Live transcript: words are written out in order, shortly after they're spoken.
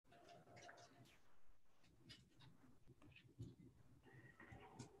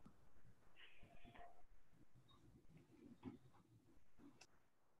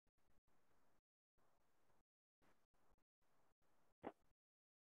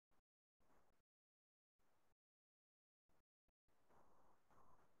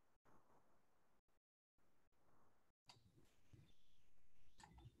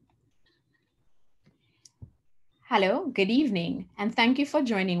Hello, good evening, and thank you for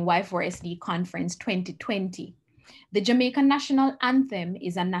joining Y4SD Conference 2020. The Jamaican National Anthem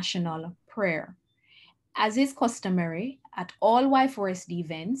is a national prayer. As is customary at all Y4SD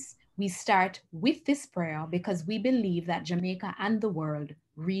events, we start with this prayer because we believe that Jamaica and the world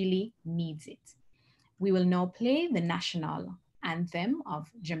really needs it. We will now play the national anthem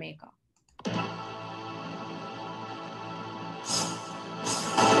of Jamaica.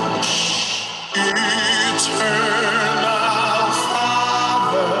 Eternal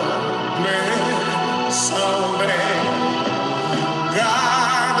Father, bless our land.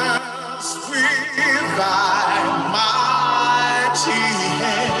 Guide us with thy mighty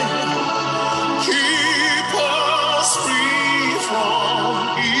hand. Keep us free from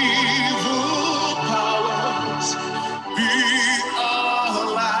evil powers. Be our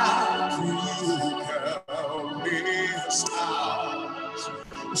light through countless stars.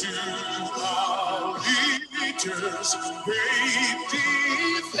 To our leaders, great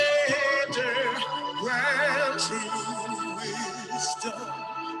defender, grant true wisdom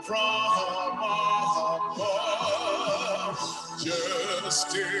from above.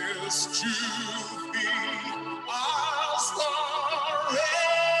 Justice to be ours forever.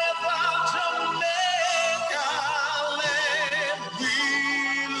 Jamaica land we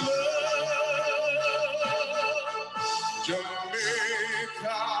love.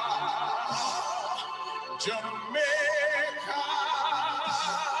 Jamaica, Jamaica,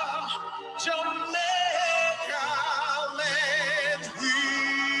 Jamaica land we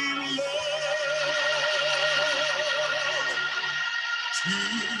love.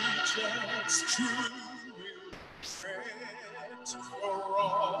 Teach us true regret for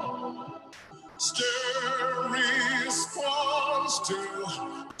all. Stir response to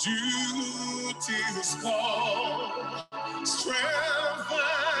duty's call. Strengthen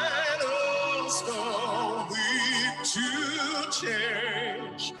us the weak to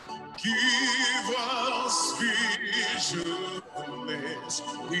change. Give us vision lest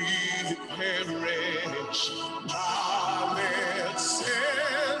we perish. Knowledge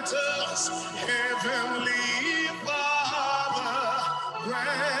sent us, Heavenly Father,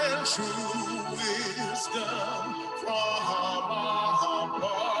 grant true wisdom from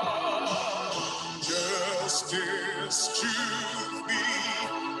above. Justice to be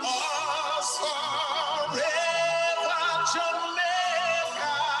us forever.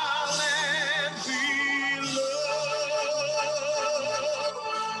 Jamaica land we love.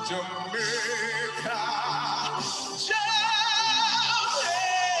 Jamaica, Jamaica,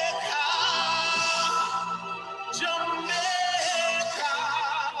 Jamaica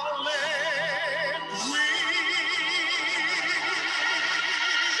land we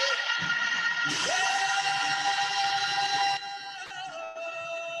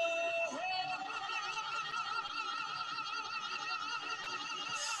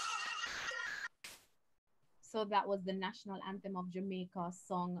So that was the national anthem of Jamaica,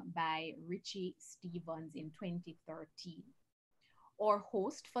 sung by Richie Stevens in 2013. Our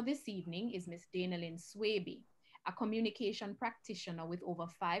host for this evening is Miss Dayne Swaby, a communication practitioner with over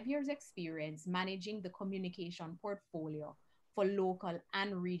 5 years' experience managing the communication portfolio for local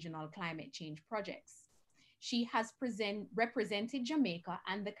and regional climate change projects. She has represented Jamaica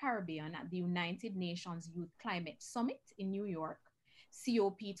and the Caribbean at the United Nations Youth Climate Summit in New York,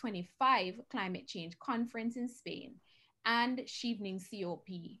 COP25 Climate Change Conference in Spain, and Chevening COP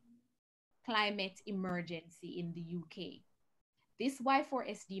Climate Emergency in the UK. This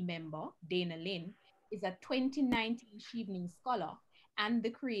Y4SD member, Dayne, is a 2019 Chevening Scholar and the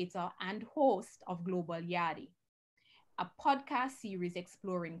creator and host of Global Yardie, a podcast series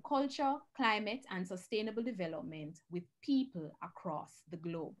exploring culture, climate, and sustainable development with people across the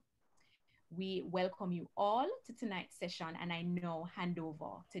globe. We welcome you all to tonight's session, and I now hand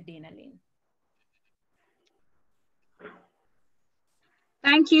over to Dayne.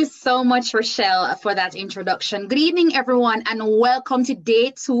 Thank you so much, Rochelle, for that introduction. Good evening, everyone, and welcome to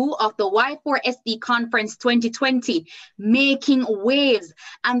day 2 of the Y4SD Conference 2020, Making Waves.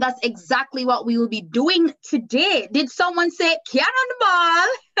 And that's exactly what we will be doing today. Did someone say cannonball?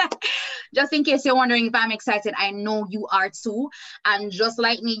 Just in case you're wondering if I'm excited, I know you are too. And just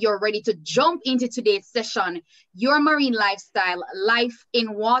like me, you're ready to jump into today's session, Your Marine Lifestyle, Life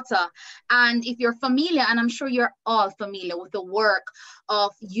in Water. And if you're familiar, and I'm sure you're all familiar with the work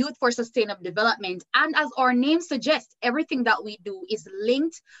of Youth for Sustainable Development, and as our name suggests, everything that we do is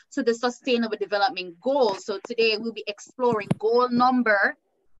linked to the Sustainable Development Goals. So today we'll be exploring goal number,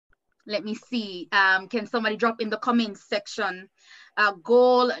 let me see, can somebody drop in the comments section?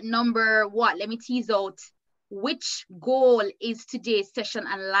 Goal number what? Let me tease out which goal is today's session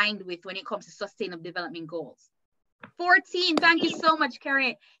aligned with when it comes to Sustainable Development Goals. 14. Thank you so much,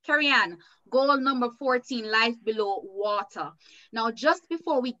 Carrie Ann. Goal number 14, life below water. Now, just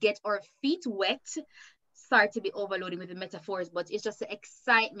before we get our feet wet, sorry to be overloading with the metaphors, but it's just the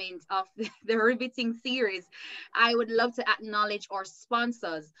excitement of the riveting series. I would love to acknowledge our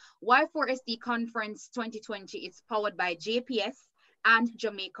sponsors. Y4SD Conference 2020 is powered by JPS and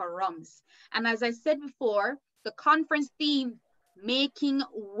Jamaica Rums. And as I said before, the conference theme, making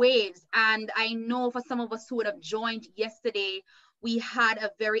waves. And I know for some of us who would have joined yesterday, we had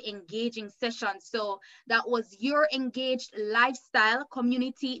a very engaging session. So that was your engaged lifestyle,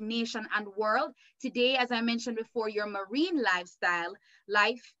 community, nation, and world. Today, as I mentioned before, your marine lifestyle,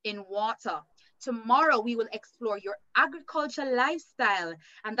 life in water. Tomorrow, we will explore your agriculture lifestyle,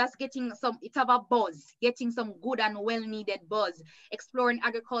 and that's getting some, it's about buzz, getting some good and well-needed buzz, exploring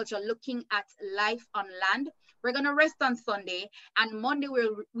agriculture, looking at life on land. We're going to rest on Sunday, and Monday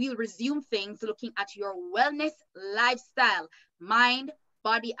we'll resume things looking at your wellness lifestyle, mind,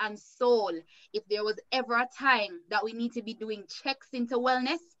 body, and soul. If there was ever a time that we need to be doing checks into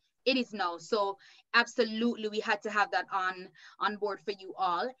wellness, it is now. So absolutely, we had to have that on board for you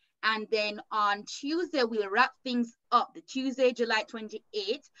all. And then on Tuesday, we'll wrap things up, the Tuesday, July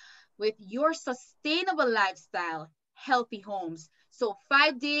 28th, with your sustainable lifestyle, healthy homes. So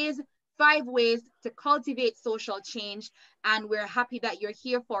 5 days, 5 ways to cultivate social change. And we're happy that you're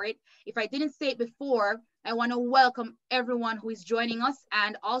here for it. If I didn't say it before, I want to welcome everyone who is joining us,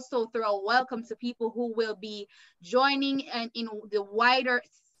 and also throw a welcome to people who will be joining in the wider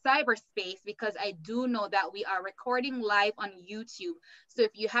cyberspace, because I do know that we are recording live on YouTube. So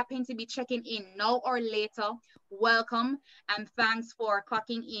if you happen to be checking in now or later, welcome, and thanks for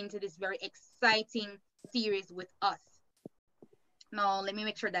clocking into this very exciting series with us. Now, let me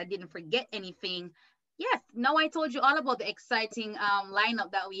make sure that I didn't forget anything. Yes, now I told you all about the exciting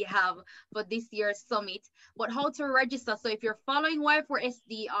lineup that we have for this year's summit, but how to register. So if you're following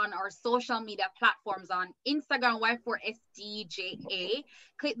Y4SD on our social media platforms, on Instagram, Y4SDJA,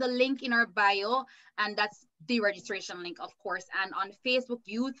 click the link in our bio, and that's the registration link, of course. And on Facebook,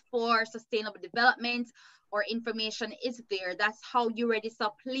 Youth for Sustainable Development, or information is there. That's how you register.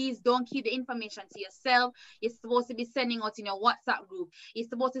 Please don't keep the information to yourself. You're supposed to be sending out in your WhatsApp group. You're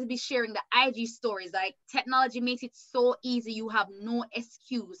supposed to be sharing the IG stories. Like, technology makes it so easy. You have no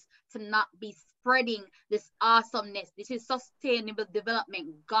excuse to not be spreading this awesomeness. This is sustainable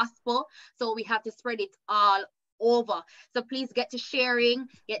development gospel. So we have to spread it all over. So please get to sharing,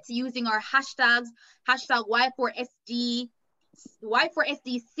 get to using our hashtags, hashtag Y4SD,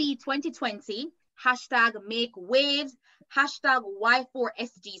 Y4SDC 2020, hashtag make waves, hashtag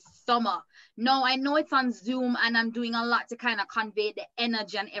Y4SD summer. No, I know it's on Zoom and I'm doing a lot to kind of convey the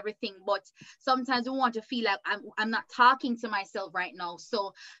energy and everything, but sometimes we want to feel like I'm not talking to myself right now.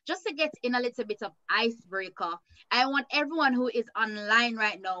 So just to get in a little bit of icebreaker, I want everyone who is online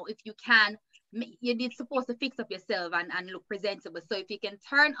right now, if you can, you're supposed to fix up yourself and look presentable. So if you can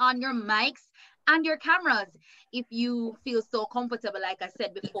turn on your mics and your cameras, if you feel so comfortable, like I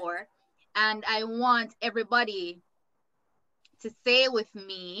said before. And I want everybody to say with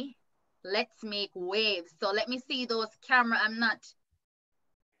me, let's make waves. So let me see those camera. I'm not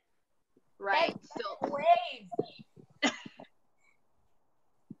right. So waves.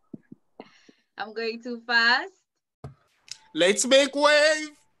 I'm going too fast. Let's make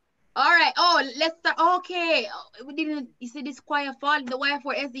wave. All right. Oh, let's start. Okay. We didn't, you see this choir fall. The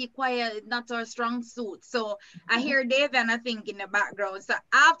Y4SD choir is not our strong suit. So I hear Dave and I think in the background. So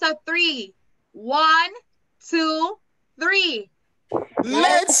after 3, 1, 2, 3.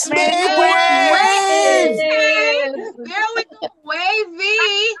 Let's make wave. There we go,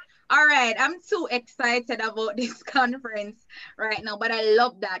 wavy. All right. I'm too excited about this conference right now, but I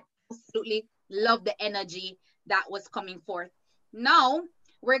love that. Absolutely love the energy that was coming forth. Now,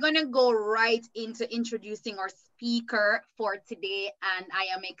 we're going to go right into introducing our speaker for today. And I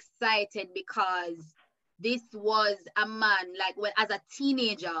am excited because this was a man, like, well, as a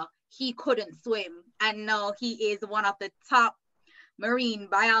teenager, he couldn't swim. And now he is one of the top marine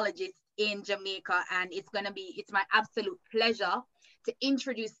biologists in Jamaica. And it's my absolute pleasure to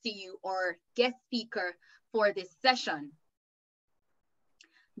introduce to you our guest speaker for this session.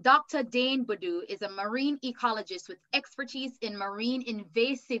 Dr. Dayne Buddo is a marine ecologist with expertise in marine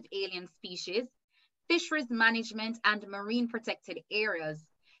invasive alien species, fisheries management, and marine protected areas.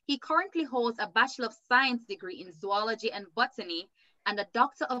 He currently holds a Bachelor of Science degree in Zoology and Botany and a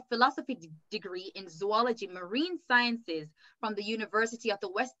Doctor of Philosophy degree in Zoology Marine Sciences from the University of the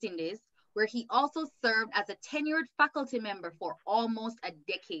West Indies, where he also served as a tenured faculty member for almost a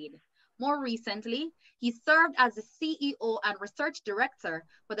decade. More recently, he served as the CEO and Research Director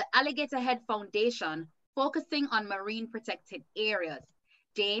for the Alligator Head Foundation, focusing on marine protected areas.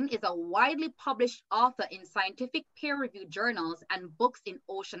 Dayne is a widely published author in scientific peer-reviewed journals and books in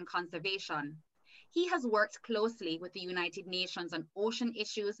ocean conservation. He has worked closely with the United Nations on ocean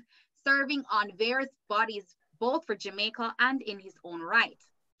issues, serving on various bodies both for Jamaica and in his own right.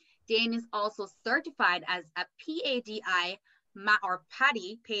 Dayne is also certified as a PADI or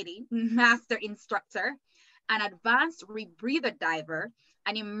PADI Master Instructor, an Advanced Rebreather Diver,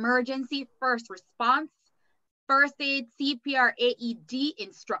 an Emergency First Response, First Aid CPR AED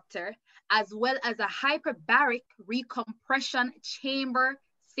Instructor, as well as a Hyperbaric Recompression Chamber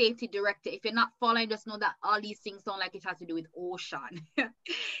Safety Director. If you're not following, just know that all these things sound like it has to do with ocean.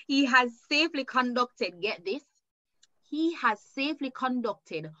 He has safely conducted, get this, he has safely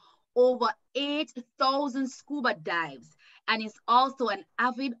conducted over 8,000 scuba dives and is also an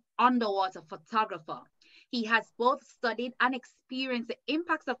avid underwater photographer. He has both studied and experienced the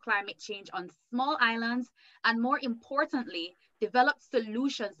impacts of climate change on small islands and, more importantly, developed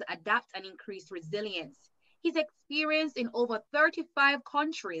solutions to adapt and increase resilience. His experience in over 35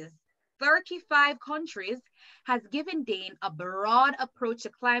 countries has given Dayne a broad approach to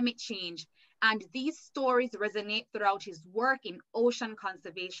climate change, and these stories resonate throughout his work in ocean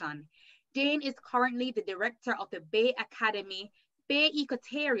conservation. Dayne is currently the director of the Bay Academy Bay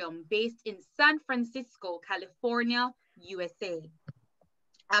Ecotarium based in San Francisco, California, USA.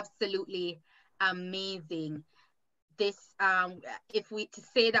 Absolutely amazing. This, to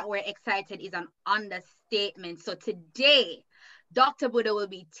say that we're excited is an understatement. So today, Dr. Buddo will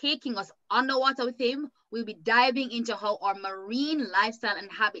be taking us underwater with him. We'll be diving into how our marine lifestyle and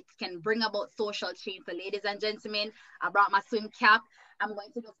habits can bring about social change. So ladies and gentlemen, I brought my swim cap. I'm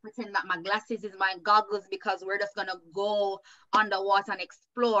going to just pretend that my glasses is my goggles because we're just gonna go underwater and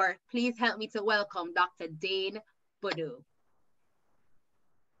explore. Please help me to welcome Dr. Dayne Buddo.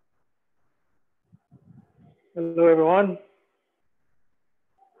 Hello, everyone.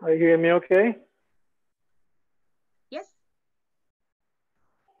 Are you hearing me okay? Yes.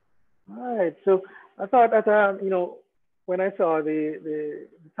 All right. So I thought that, when I saw the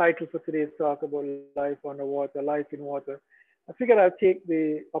title for today's talk about life underwater, life in water, I figured I'd take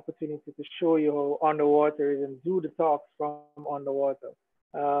the opportunity to show you how underwater is and do the talks from underwater.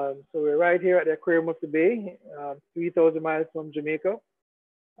 So we're right here at the Aquarium of the Bay, 3,000 miles from Jamaica,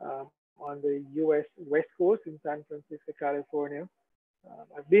 on the US West Coast in San Francisco, California.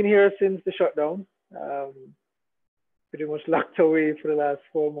 I've been here since the shutdown, pretty much locked away for the last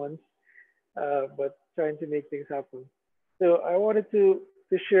 4 months, but trying to make things happen. So I wanted to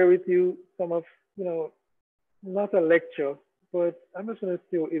share with you some of, not a lecture, but I'm just going to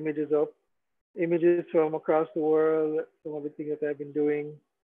throw images up, images from across the world, some of the things that I've been doing,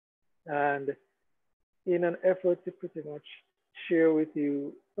 and in an effort to pretty much share with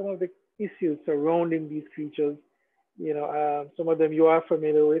you some of the issues surrounding these creatures. Some of them you are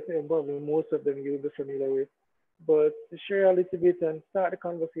familiar with, and probably most of them you'll be familiar with. But to share a little bit and start the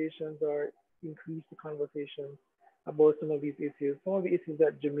conversations or increase the conversation about some of these issues, some of the issues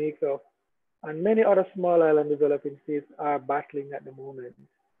that Jamaica and many other small island developing states are battling at the moment.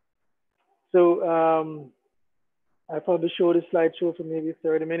 So I probably show this slideshow for maybe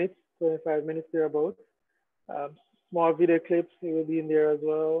 30 minutes, 25 minutes thereabouts. Small video clips will be in there as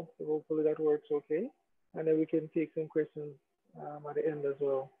well. So hopefully that works okay. And then we can take some questions at the end as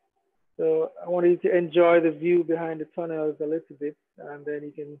well. So I want you to enjoy the view behind the tunnels a little bit, and then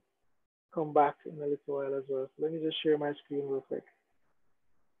you can come back in a little while as well. So let me just share my screen real quick.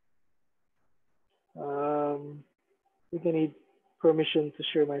 I think I need permission to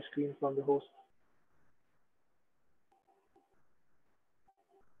share my screen from the host.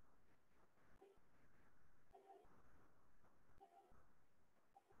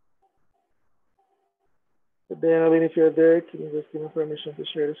 So then, if you're there, can you just give me permission to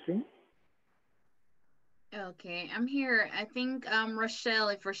share the screen? Okay, I'm here. I think Rochelle,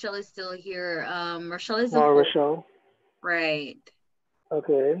 if Rochelle is still here, Rochelle is Oh, Rochelle. Right.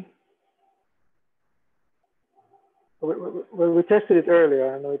 Okay. We tested it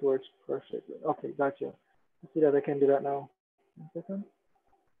earlier. I know it works perfectly. Okay, gotcha. I see that I can do that now. 1 second.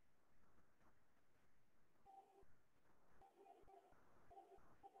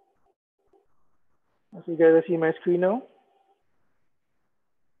 So you guys see my screen now?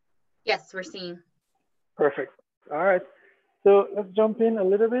 Yes, we're seeing. Perfect. All right. So let's jump in a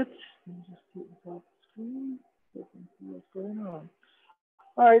little bit. Let me just keep this off the screen so you can see what's going on.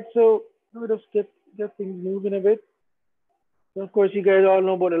 All right. So let me just get things moving a bit. So of course, you guys all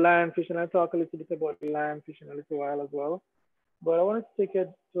know about the lionfish, and I'll talk a little bit about the lionfish in a little while as well. But I wanted to take it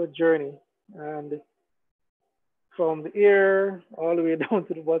to a journey, and from the air all the way down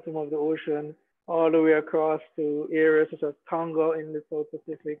to the bottom of the ocean, all the way across to areas such as Tonga in the South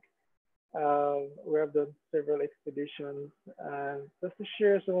Pacific. We have done several expeditions, and just to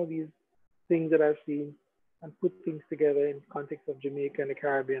share some of these things that I've seen and put things together in context of Jamaica and the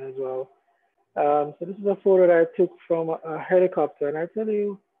Caribbean as well. So this is a photo that I took from a helicopter, and I tell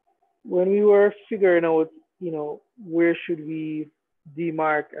you, when we were figuring out, where should we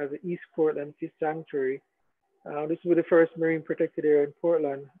demarc as an East Portland Fish Sanctuary, this was the first marine protected area in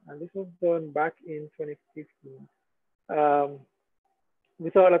Portland, and this was done back in 2015. Um, we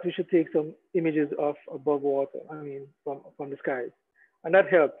thought that we should take some images of above water, from the skies. And that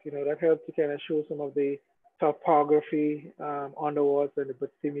helped, that helped to kind of show some of the topography underwater and the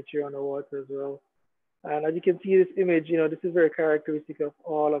bathymetry underwater as well. And as you can see this image, this is very characteristic of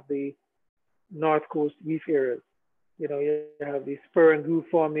all of the North Coast reef areas. You have these spur and groove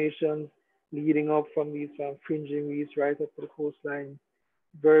formations leading up from these fringing reefs right up to the coastline.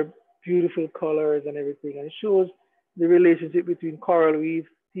 Very beautiful colors and everything. And it shows the relationship between coral reefs,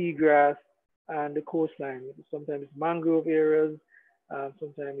 seagrass, and the coastline. Sometimes it's mangrove areas,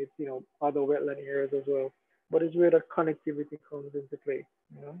 sometimes it's other wetland areas as well. But it's where the connectivity comes into play.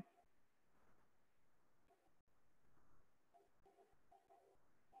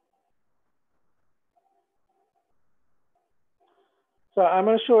 So I'm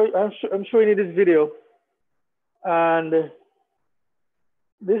gonna show you, I'm showing you this video, and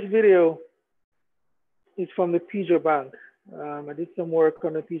this video is from the Pigeon Bank. I did some work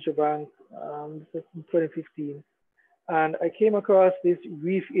on the Pigeon Bank in 2015, and I came across this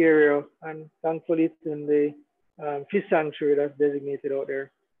reef area, and thankfully it's in the fish sanctuary that's designated out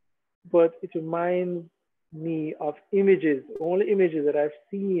there. But it reminds me of images, only images that I've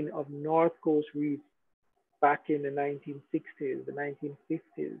seen of North Coast reefs back in the 1960s, the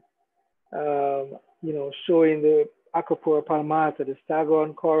 1950s, showing the Acropora palmata, the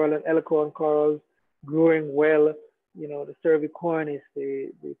staghorn coral and elkhorn corals growing well, the cervicornis,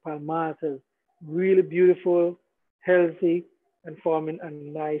 the palmatas, really beautiful, healthy, and forming a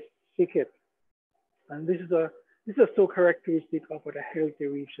nice thicket. And this is so characteristic of what a healthy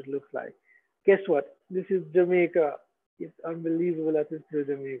reef should look like. Guess what? This is Jamaica. It's unbelievable that it's still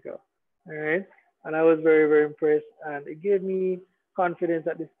Jamaica. All right. And I was very, very impressed. And it gave me confidence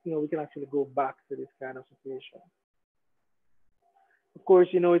that we can actually go back to this kind of situation. Of course,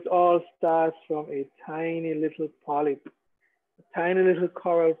 it all starts from a tiny little polyp, a tiny little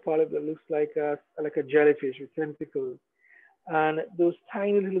coral polyp that looks like a jellyfish with tentacles. And those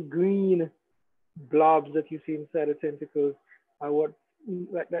tiny little green blobs that you see inside the tentacles are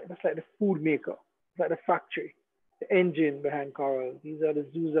that's like the food maker, it's like the factory, the engine behind coral. These are the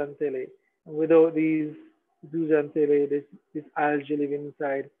zooxanthellae. And without these zooxanthellae, this algae living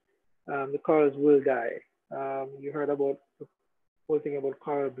inside, the corals will die. You heard about the whole thing about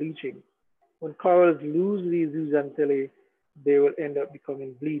coral bleaching. When corals lose these zooxanthellae, they will end up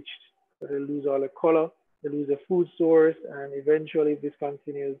becoming bleached. So they lose all the color, they lose the food source, and eventually, if this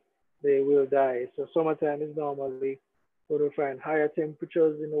continues, they will die. So summertime is normally where we find higher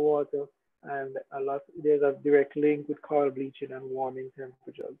temperatures in the water, and there's a direct link with coral bleaching and warming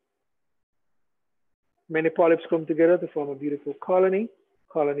temperatures. Many polyps come together to form a beautiful colony.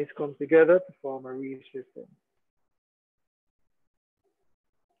 Colonies come together to form a reef system.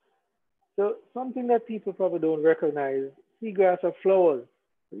 So something that people probably don't recognize, seagrass are flowers.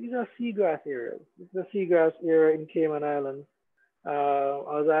 These are seagrass areas. This is a seagrass area in Cayman Islands. I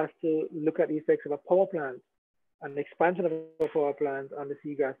was asked to look at the effects of a power plant and the expansion of a power plant on the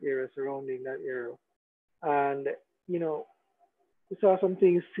seagrass area surrounding that area. And, we saw some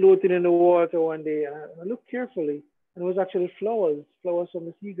things floating in the water one day, and I looked carefully, and it was actually flowers from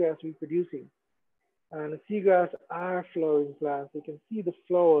the seagrass reproducing. And the seagrass are flowering plants. You can see the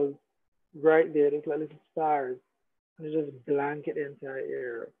flowers right there. They're like little stars, and they just blanket the entire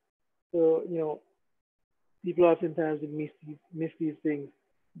area. So, people oftentimes miss these things,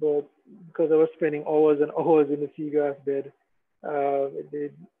 but because I was spending hours and hours in the seagrass bed, it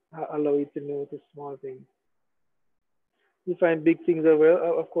did allow you to notice small things. You find big things as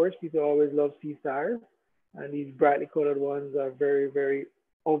well. Of course, people always love sea stars, and these brightly colored ones are very, very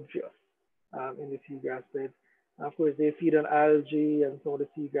obvious in the seagrass bed. And of course, they feed on algae and some of the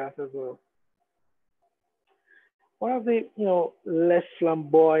seagrass as well. One of the less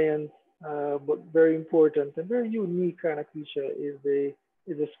flamboyant but very important and very unique kind of creature is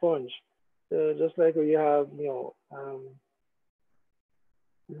a sponge. So just like when you have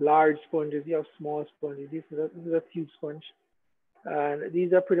large sponges, you have small sponges. This is a tube sponge, and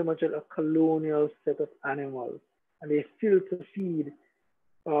these are pretty much a colonial set of animals, and they filter feed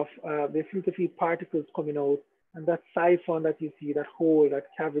particles coming out, and that siphon that you see, that hole, that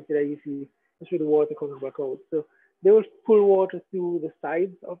cavity that you see, That's where the water comes back out. So they will pull water through the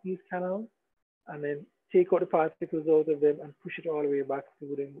sides of these canals and then take out the particles out of them and push it all the way back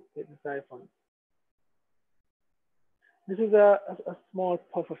through the siphon. This is a small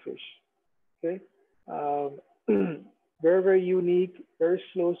pufferfish, okay? Very, very unique, very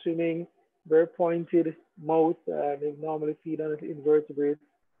slow swimming, very pointed mouth. They normally feed on invertebrates.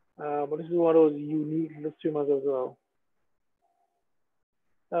 But this is one of those unique little swimmers as well.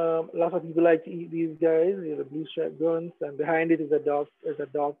 Lots of people like to eat these guys, the blue striped guns, and behind it is a dog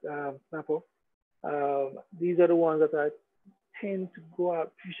snapper. These are the ones that I tend to go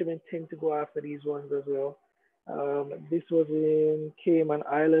out, fishermen tend to go after these ones as well. This was in Cayman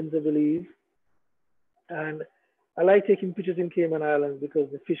Islands, I believe. And I like taking pictures in Cayman Islands because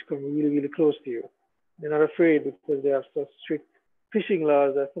the fish come really, really close to you. They're not afraid because they have such strict fishing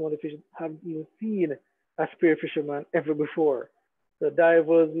laws that some of the fish haven't even seen a spear fisherman ever before. So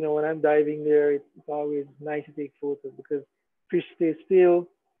divers, when I'm diving there, it's always nice to take photos because fish stay still.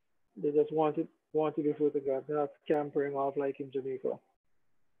 They just want to be photographed. They're not scampering off like in Jamaica.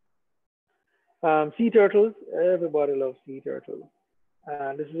 Sea turtles, everybody loves sea turtles.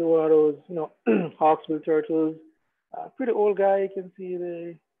 And this is one of those, hawksbill turtles. Pretty old guy, you can see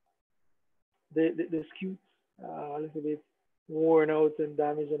the scutes a little bit worn out and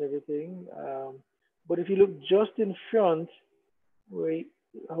damaged and everything. But if you look just in front, wait,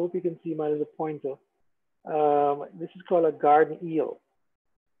 I hope you can see mine as a pointer. This is called a garden eel.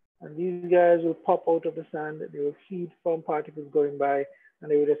 And these guys will pop out of the sand. They will feed from particles going by, and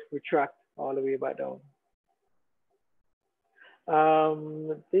they will just retract all the way back down.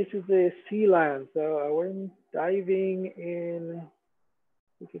 This is a sea lion. So I went diving in, I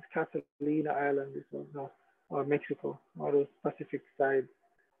think it's Catalina Island, this one, no, or Mexico, or the Pacific side.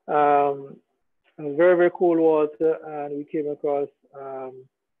 Very, very cold water, and we came across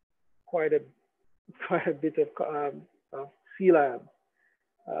quite a bit of sea lions.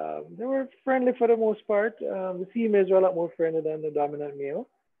 They were friendly for the most part. The females were a lot more friendly than the dominant male.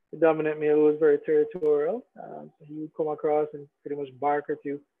 The dominant male was very territorial. So he would come across and pretty much bark at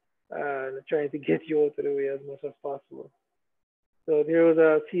you and trying to get you out of the way as much as possible. So there was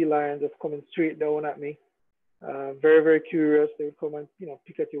a sea lion just coming straight down at me. Very, very curious. They would come and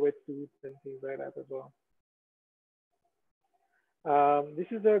pick at your wetsuits and things like that as well. This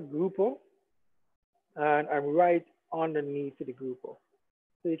is a grouper, and I'm right underneath the grouper.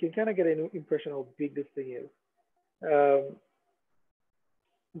 So you can kind of get an impression how big this thing is.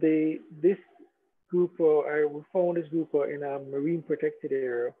 This grouper, we found this grouper in a marine protected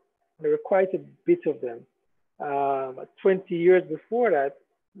area. There were quite a bit of them. 20 years before that,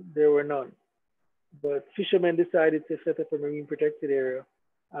 there were none. But fishermen decided to set up a marine protected area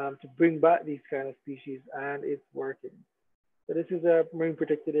to bring back these kind of species, and it's working. So this is a marine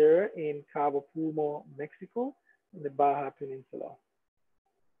protected area in Cabo Pulmo, Mexico, in the Baja Peninsula.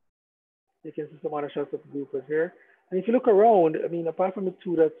 You can see some other shots of groupers here. And if you look around, I mean, apart from the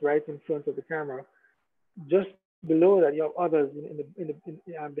two that's right in front of the camera, just below that, you have others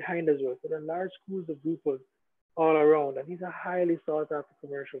behind as well. So there are large schools of groupers all around, and these are highly sought after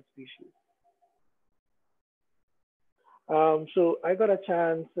commercial species. So I got a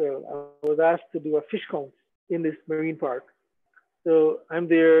chance, I was asked to do a fish count in this marine park. So I'm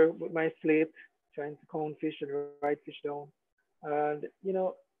there with my slate, trying to count fish and write fish down. And,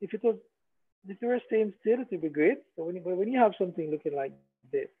 if you were staying still, it would be great. So when you have something looking like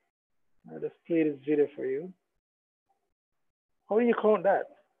this, I'll just play this video for you. How do you count that?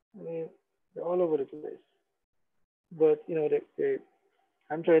 I mean, they're all over the place. But,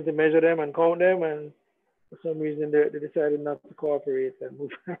 I'm trying to measure them and count them, and for some reason, they decided not to cooperate and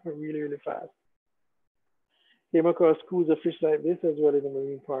move really, really fast. Came across schools of fish like this as well in the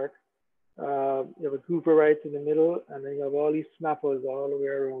marine park. You have a grouper right in the middle, and then you have all these snappers all the way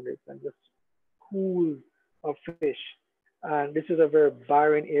around it, and just schools of fish. And this is a very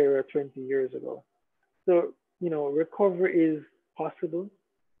barren area 20 years ago. So, recovery is possible,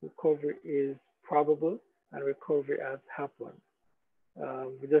 recovery is probable, and recovery has happened.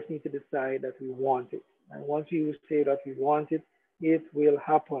 We just need to decide that we want it. And once we say that we want it, it will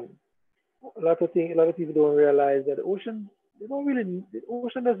happen. A lot of people don't realize that the ocean doesn't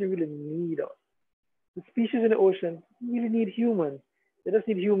really need us. The species in the ocean really need humans. They just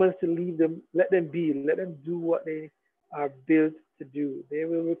need humans to leave them, let them be, let them do what they are built to do. They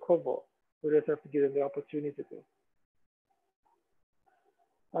will recover. We just have to give them the opportunity to.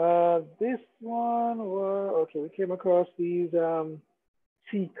 This one we came across these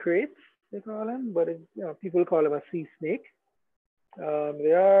sea crates, they call them, but people call them a sea snake.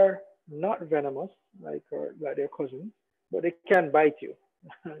 They are not venomous like their cousins, but they can bite you.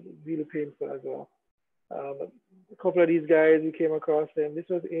 really painful as well. But a couple of these guys, we came across them. This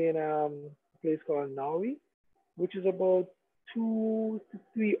was in a place called Naui, which is about 2 to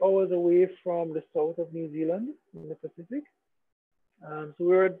 3 hours away from the south of New Zealand in the Pacific. So we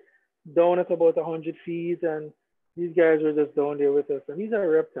were down at about 100 feet, and these guys were just down there with us. And these are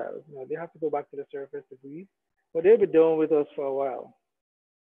reptiles. You know, they have to go back to the surface to breathe, but they'll be down with us for a while.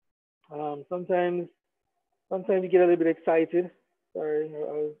 Sometimes you get a little bit excited. Sorry,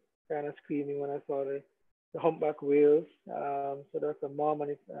 I was kind of screaming when I saw the humpback whales. So that's a mom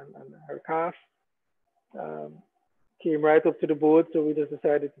and her calf. Came right up to the boat, so we just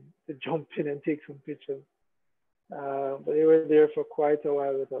decided to jump in and take some pictures. But they were there for quite a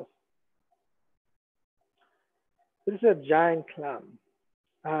while with us. This is a giant clam,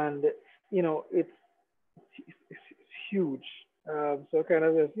 and you know it's huge. So I kind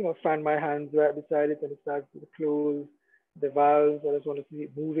of just fan my hands right beside it, and it starts to close the valves. I just want to see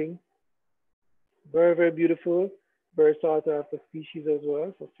it moving. Very, very beautiful. Very sought after species as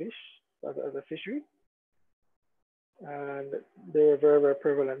well for fish as a fishery. And they were very, very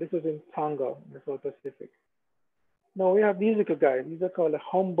prevalent. This was in Tonga, in the South Pacific. Now we have these little guys. These are called the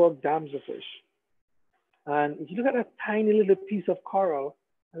humbug damselfish. And if you look at that tiny little piece of coral,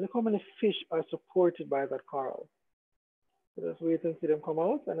 and look how many fish are supported by that coral. So just wait and see them come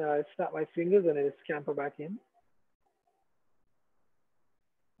out, and I snap my fingers and they scamper back in.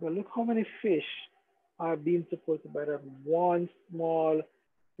 But look how many fish are being supported by that one small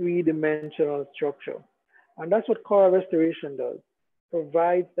three-dimensional structure. And that's what coral restoration does.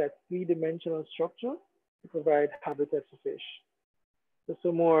 Provides that three-dimensional structure to provide habitat for fish. So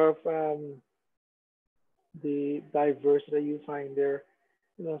some more of the diversity you find there.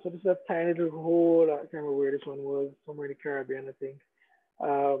 So this is a tiny little hole. I can't remember where this one was, somewhere in the Caribbean, I think.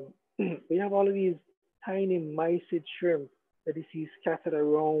 We have all of these tiny mysid shrimp that you see scattered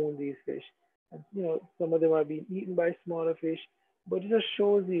around these fish. And some of them are being eaten by smaller fish, but it just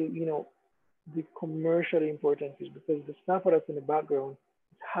shows you, the commercially important fish, because the snapper that's in the background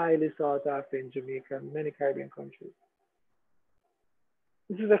is highly sought after in Jamaica and many Caribbean countries.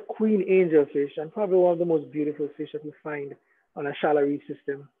 This is a queen angelfish, and probably one of the most beautiful fish that you find on a shallow reef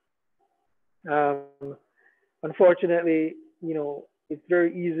system. Unfortunately, it's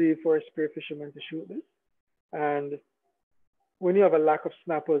very easy for a spear fisherman to shoot this. And when you have a lack of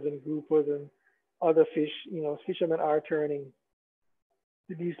snappers and groupers and other fish, fishermen are turning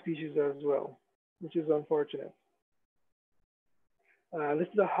to these species as well, which is unfortunate. This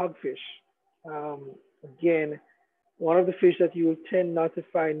is a hogfish. Again, one of the fish that you will tend not to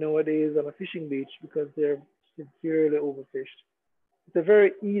find nowadays on a fishing beach because they're severely overfished. It's a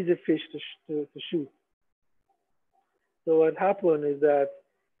very easy fish to shoot. So what happened is that,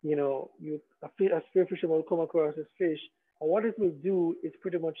 a spear fisherman will come across this fish, and what it will do is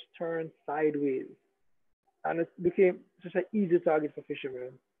pretty much turn sideways. And it became such an easy target for fishermen.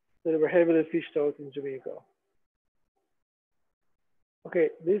 So they were heavily fished out in Jamaica. Okay,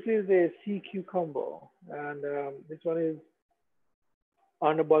 this is a sea cucumber, and this one is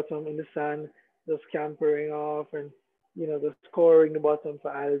on the bottom in the sand, just scampering off and just scoring the bottom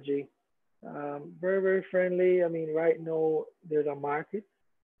for algae. Very, very friendly. I mean, right now there's a market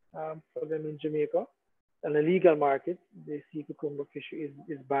for them in Jamaica, an illegal market. The sea cucumber fishery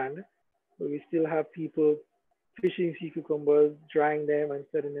is banned, but we still have people fishing sea cucumbers, drying them, and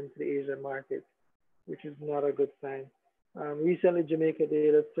selling them to the Asian market, which is not a good sign. Recently, Jamaica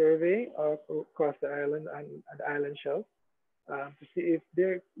did a survey across the island and the island shelf to see if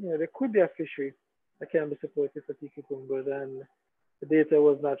there could be a fishery that can be supported for sea cucumbers, and the data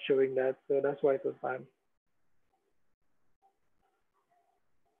was not showing that, so that's why it was banned.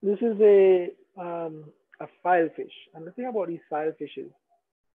 This is a filefish, and the thing about these filefishes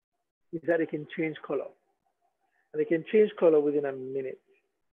is that they can change color, and they can change color within a minute.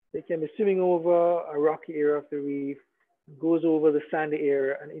 They can be swimming over a rocky area of the reef, goes over the sandy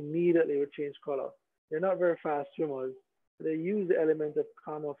area, and immediately will change color. They're not very fast swimmers, but they use the element of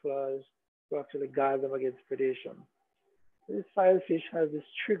camouflage to actually guard them against predation. This filefish has this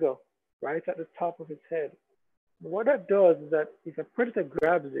trigger right at the top of its head. And what that does is that if a predator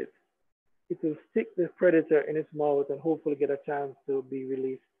grabs it, it will stick the predator in its mouth and hopefully get a chance to be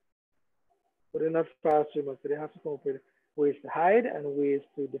released. But they're not fast swimmers, so they have to come up with ways to hide and ways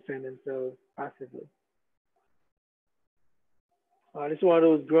to defend themselves passively. This is one of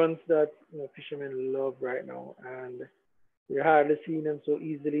those grunts that fishermen love right now, and you're hardly seeing them so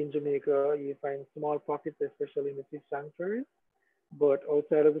easily in Jamaica. You find small pockets, especially in the fish sanctuaries, but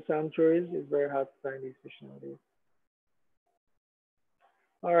outside of the sanctuaries, it's very hard to find these fish nowadays.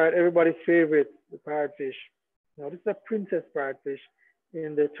 All right, everybody's favorite, the parrotfish. Now, this is a princess parrotfish.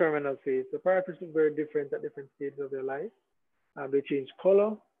 in the terminal phase. The parrotfish look very different at different stages of their life. They change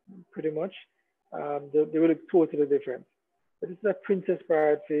color pretty much. They will look totally different. But this is a princess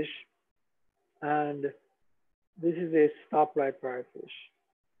parrotfish, and this is a stoplight parrotfish.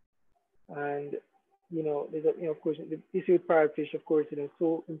 And of course, the issue with parrotfish, of course,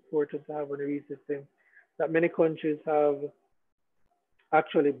 so important to have on the reef system that many countries have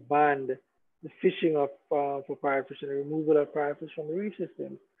actually banned the fishing of for parrotfish and the removal of parrotfish from the reef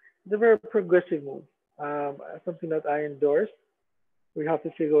system. It's a very progressive move, something that I endorse. We have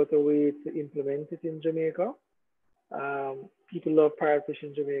to figure out a way to implement it in Jamaica. People love parrotfish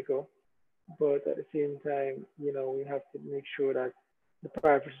in Jamaica, but at the same time, we have to make sure that the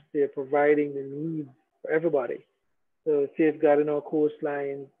parrotfish they're providing the needs for everybody. So safeguarding our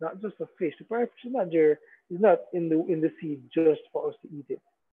coastlines, not just for fish. The parrotfish is not there, is not in the sea just for us to eat it.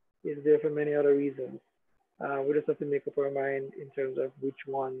 It's there for many other reasons. We just have to make up our mind in terms of which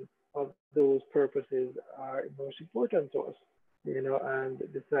one of those purposes are most important to us, and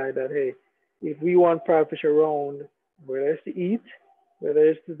decide that, hey, if we want parrotfish around, whether it's to eat, whether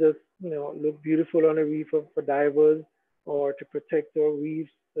it's to just, look beautiful on a reef for divers, or to protect our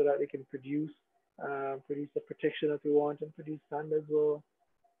reefs so that they can produce the protection that we want and produce sand as well.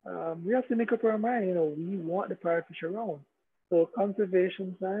 We have to make up our mind, we want the parrotfish around. So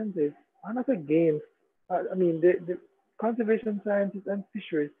conservation scientists are not against, the conservation scientists and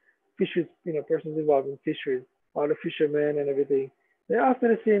fisheries, persons involved in fisheries, all the fishermen and everything, they're after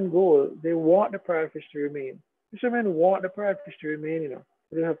the same goal. They want the parrotfish to remain. Fishermen want the parrotfish to remain,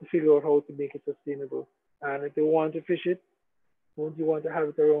 They have to figure out how to make it sustainable. And if they want to fish it, don't you want to have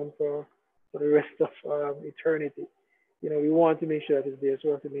it around for the rest of eternity? We want to make sure that it's there, so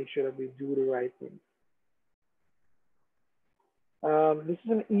we have to make sure that we do the right thing. This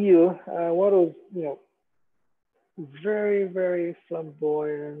is an eel. One of those, very, very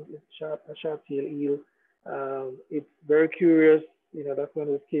flamboyant. It's a sharp-tailed eel. It's very curious. That's when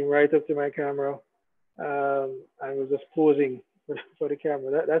it came right up to my camera, and was just posing for the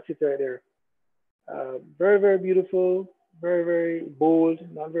camera. That's it right there. Very, very beautiful. Very, very bold.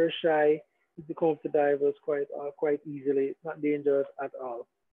 Not very shy. It comes to divers quite easily. It's not dangerous at all.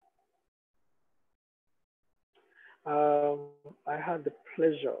 I had the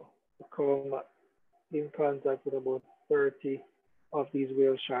pleasure to come in contact with about 30 of these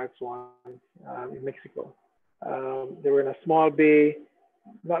whale sharks once in Mexico. They were in a small bay,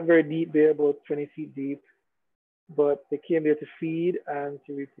 not very deep bay, about 20 feet deep, but they came there to feed and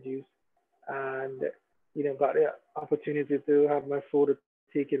to reproduce, and got the opportunity to have my photo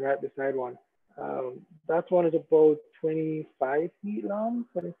taken right beside one. That one is about 25 feet long,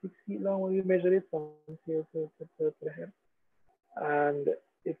 26 feet long when we measured it from here to the head. And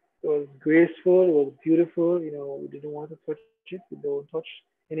it was graceful, it was beautiful. We didn't want to touch it. We don't touch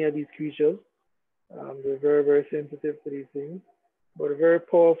any of these creatures. They're very, very sensitive to these things, but a very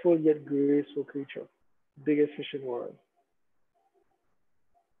powerful yet graceful creature. Biggest fish in the world.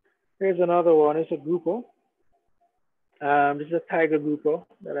 Here's another one. It's a grouper. This is a tiger grouper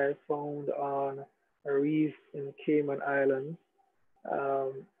that I found on a reef in Cayman Islands.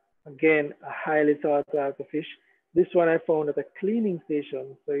 Again, a highly sought after fish. This one I found at a cleaning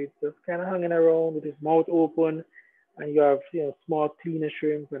station. So it's just kind of hanging around with his mouth open, and you have small cleaner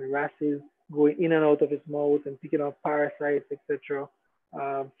shrimp and wrasses going in and out of his mouth and picking up parasites, etc.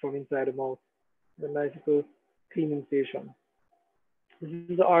 From inside the mouth. A nice little cleaning station. This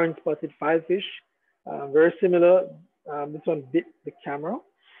is the orange spotted filefish. Very similar. This one bit the camera.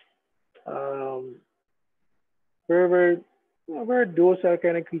 Very, very, very docile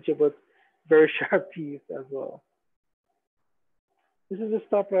kind of creature, but very sharp teeth as well. This is a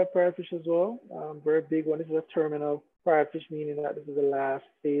stoplight parrotfish as well. Very big one. This is a terminal parrotfish, meaning that this is the last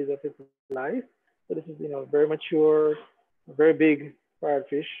phase of its life. So this is, very mature, very big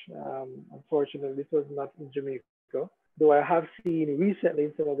parrotfish. Unfortunately, this was not in Jamaica, though I have seen recently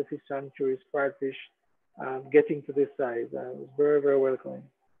in some of the fish sanctuaries parrotfish getting to this size. It was very, very welcoming.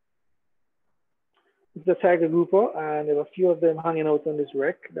 It's a tiger grouper, and there are a few of them hanging out on this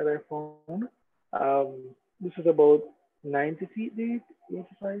wreck that I found. This is about 90 feet deep,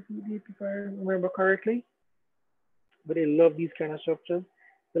 85 feet deep, if I remember correctly. But they love these kind of structures.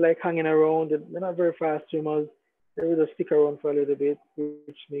 They like hanging around. They're not very fast swimmers. They will just stick around for a little bit,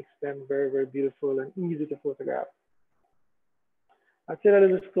 which makes them very, very beautiful and easy to photograph. I'll tell a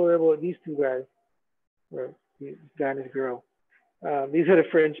little story about these two guys. Well, this guy and this girl. These are the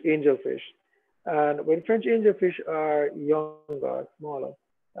French angelfish. And when French angelfish are younger, smaller,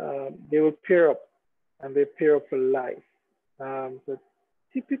 they will pair up, and they pair up for life. So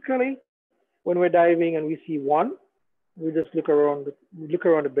typically, when we're diving and we see one, We just look around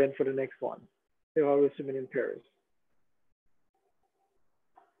the bend for the next one. They're always swimming in pairs.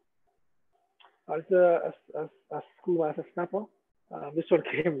 As a schoolmaster snapper, this one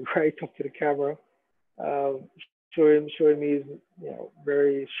came right up to the camera, showing me his,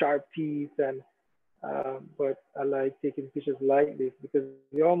 very sharp teeth, and but I like taking pictures like this because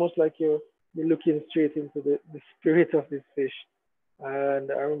you're almost like you're looking straight into the spirit of this fish.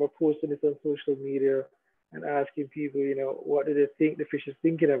 And I remember posting it on social media and asking people, what do they think the fish is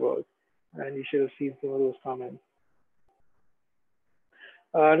thinking about? And you should have seen some of those comments.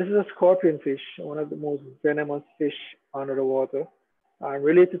 This is a scorpion fish, one of the most venomous fish under the water,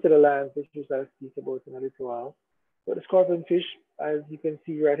 related to the land fish, which I'll speak about in a little while. But the scorpion fish, as you can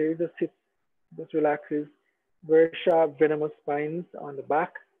see right here, just sits, just relaxes, very sharp venomous spines on the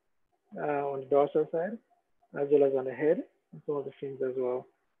back, on the dorsal side, as well as on the head, and some of the fins as well.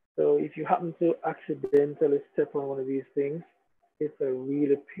 So if you happen to accidentally step on one of these things, it's a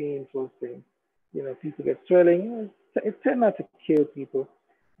really painful thing. People get swelling. It tends not to kill people,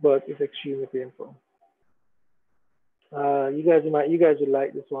 but it's extremely painful. You guys would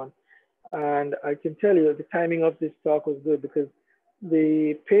like this one, and I can tell you the timing of this talk was good because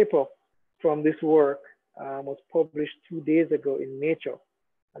the paper from this work was published 2 days ago in Nature,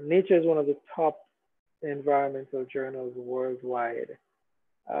 and Nature is one of the top environmental journals worldwide.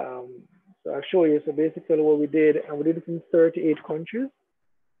 So I'll show you. So basically, what we did, and we did it in 38 countries.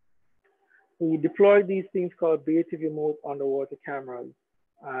 We deployed these things called bait remote underwater cameras,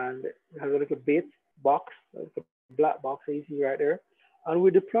 and it has a little bait box, like a black box that you see right there. And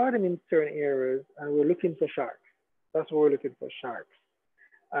we deployed them in certain areas, and we're looking for sharks. That's what we're looking for, sharks.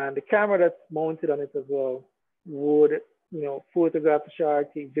 And the camera that's mounted on it as well would, photograph the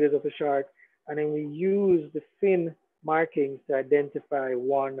shark, take videos of the shark, and then we use the fin markings to identify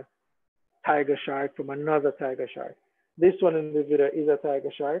one tiger shark from another tiger shark. This one in the video is a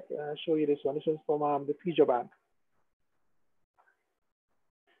tiger shark. I'll show you this one. This one's from the Pigeon Bank.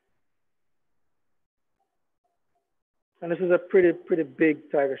 And this is a pretty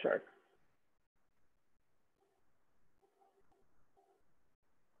big tiger shark.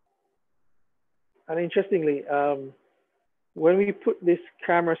 And interestingly, when we put this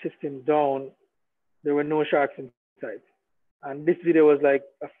camera system down, there were no sharks inside. And this video was like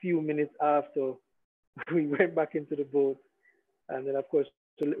a few minutes after we went back into the boat. And then, of course,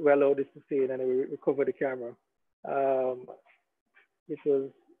 we allowed this to stay, and then we recovered the camera.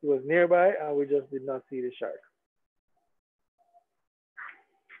 It was nearby, and we just did not see the shark.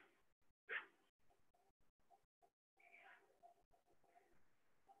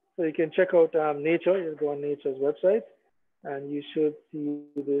 So you can check out Nature. You go on Nature's website, and you should see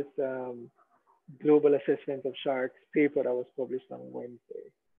this global assessment of sharks paper that was published on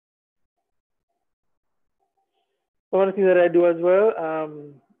Wednesday. One of the things that I do as well,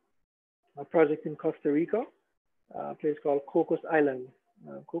 a project in Costa Rica, a place called Cocos Island.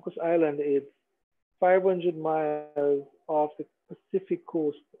 Cocos Island is 500 miles off the Pacific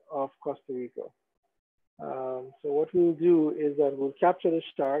coast of Costa Rica. So what we'll do is that we'll capture the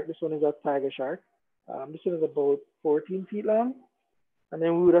shark. This one is a tiger shark. This one is about 14 feet long. And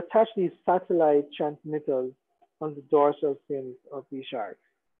then we would attach these satellite transmitters on the dorsal fins of these sharks.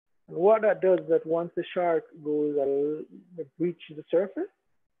 And what that does is that once the shark goes breaches the surface,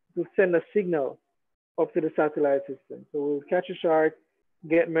 it will send a signal up to the satellite system. So we'll catch a shark,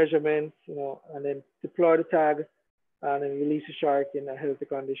 get measurements, and then deploy the tag, and then release the shark in a healthy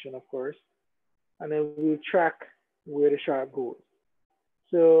condition, of course. And then we'll track where the shark goes.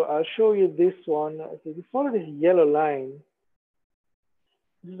 So I'll show you this one. So if you follow this yellow line,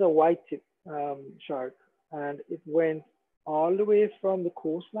 this is a white tip shark, and it went all the way from the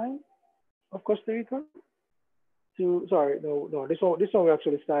coastline of Costa Rica to, sorry, no, this one we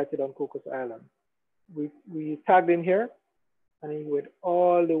actually started on Cocos Island. We tagged in here, and he went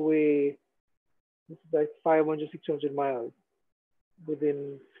all the way, this is like 500, 600 miles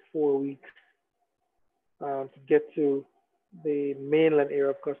within 4 weeks to get to the mainland area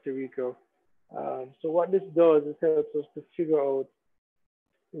of Costa Rica. So what this does is helps us to figure out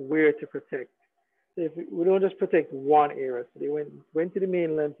where to protect. So if we don't just protect one area, so they went to the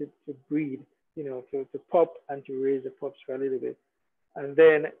mainland to breed, to pup and to raise the pups for a little bit. And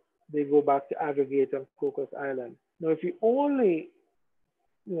then they go back to aggregate on Cocos Island. Now, if you only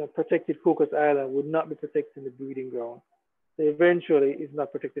protected Cocos Island, would not be protecting the breeding ground. So eventually it's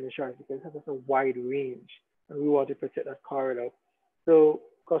not protecting the sharks because it has a wide range, and we want to protect that corridor. So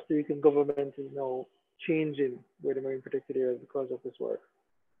Costa Rican government is now changing where the marine protected areas because of this work.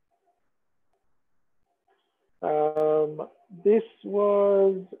 This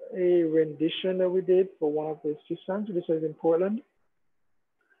was a rendition that we did for one of the institutions. This was in Portland.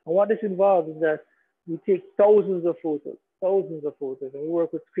 And what this involves is that we take thousands of photos, and we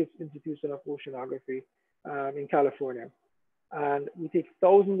work with Scripps Institution of Oceanography in California. And we take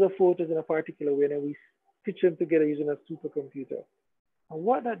thousands of photos in a particular way, and then we stitch them together using a supercomputer. And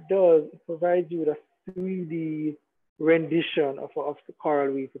what that does, it provides you with a 3D rendition of the coral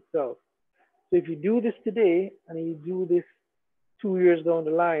reef itself. So if you do this today, and you do this 2 years down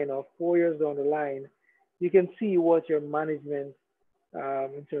the line or 4 years down the line, you can see what your management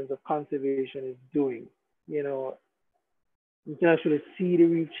in terms of conservation is doing. You know, you can actually see the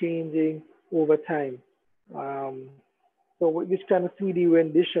reef changing over time. So with this kind of 3D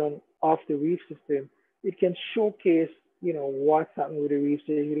rendition of the reef system, it can showcase, you know, what's happening with the reef.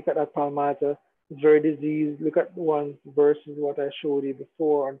 So if you look at that Palmata, it's very diseased. Look at the one versus what I showed you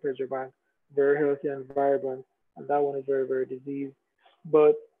before on Treasure Bank, very healthy and vibrant. And that one is very, very diseased.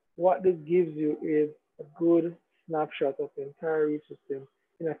 But what this gives you is a good snapshot of the entire reef system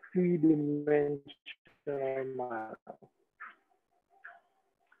in a 3-dimensional manner.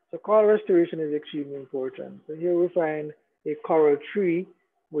 So coral restoration is extremely important. So here we find a coral tree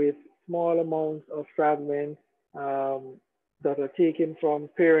with small amounts of fragments that are taken from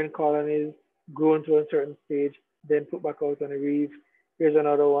parent colonies, grown to a certain stage, then put back out on the reef. Here's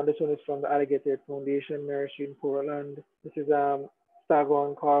another one. This one is from the Alligator Foundation Nursery in Portland. This is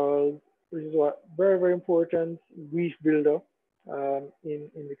staghorn corals, which is what very, very important reef builder in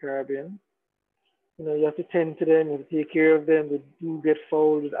the Caribbean. You know, you have to tend to them, you have to take care of them. They do get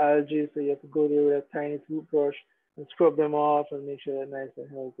fouled with algae, so you have to go there with a tiny toothbrush and scrub them off and make sure they're nice and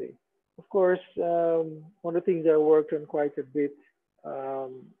healthy. Of course, one of the things I worked on quite a bit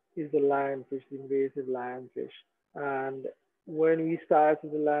is the lionfish, the invasive lionfish. And when we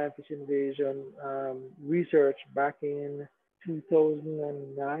started the lionfish invasion research back in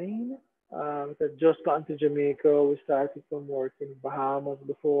 2009, I just gotten to Jamaica. We started some work in Bahamas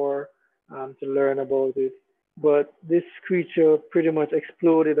before to learn about it. But this creature pretty much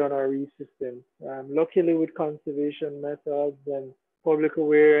exploded on our reef system. Luckily, with conservation methods and public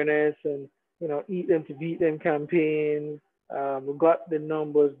awareness and, you know, eat them to beat them campaigns, we got the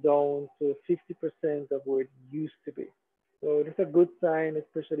numbers down to 50% of where it used to be. So it's a good sign,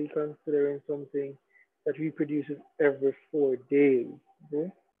 especially considering something that reproduces every 4 days.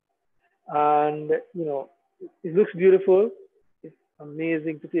 Okay? And, you know, it looks beautiful. It's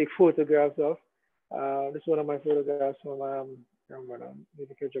amazing to take photographs of. This is one of my photographs from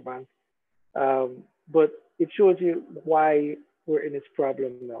the Treasure Bank. But it shows you why we're in this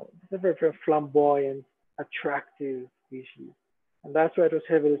problem now. It's a very, very flamboyant, attractive species. And that's why it was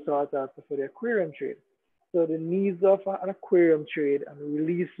heavily sought after for the aquarium trade. So the needs of an aquarium trade and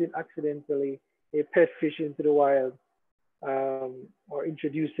releasing accidentally a pet fish into the wild or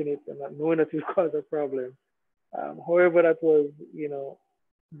introducing it and not knowing that it will cause a problem. However, that was, you know,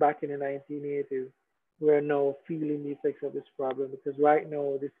 back in the 1980s, we're now feeling the effects of this problem because right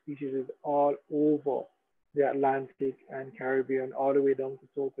now this species is all over the Atlantic and Caribbean, all the way down to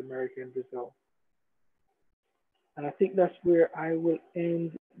South America and Brazil. And I think that's where I will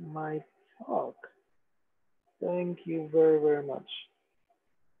end my talk. Thank you very, very much.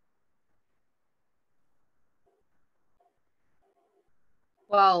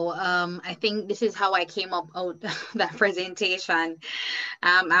 Wow, I think this is how I came up out that presentation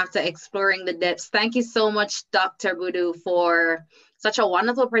after exploring the depths. Thank you so much, Dr. Buddo, for such a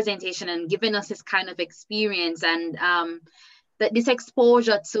wonderful presentation and giving us this kind of experience and this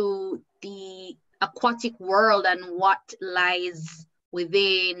exposure to the aquatic world and what lies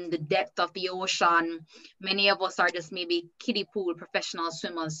within the depth of the ocean. Many of us are just maybe kiddie pool professional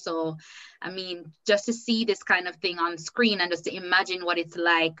swimmers. So, I mean, just to see this kind of thing on screen and just to imagine what it's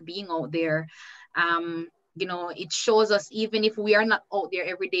like being out there, you know, it shows us, even if we are not out there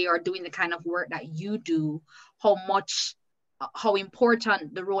every day or doing the kind of work that you do, how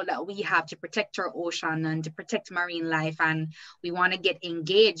important the role that we have to protect our ocean and to protect marine life. And we want to get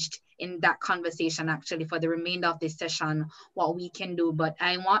engaged in that conversation actually for the remainder of this session, what we can do. But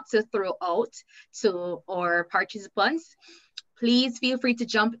I want to throw out to our participants, please feel free to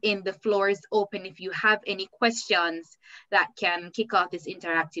jump in. The floor is open. If you have any questions that can kick off this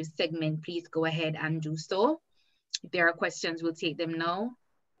interactive segment, please go ahead and do so. If there are questions, we'll take them now.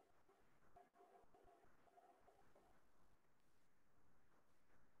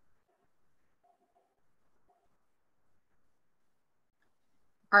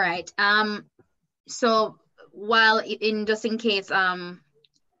 All right. So while just in case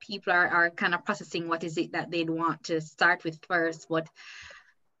people are kind of processing what is it that they'd want to start with first, but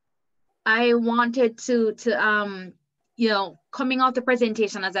I wanted to you know, coming out the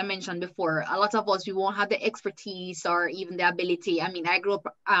presentation, as I mentioned before, a lot of us, we won't have the expertise or even the ability. I mean, I grew up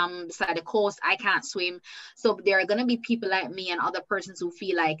beside the coast. I can't swim. So there are going to be people like me and other persons who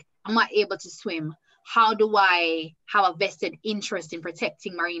feel like I'm not able to swim. How do I have a vested interest in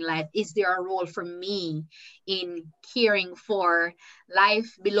protecting marine life? Is there a role for me in caring for life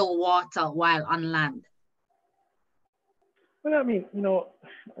below water while on land? Well, I mean, you know,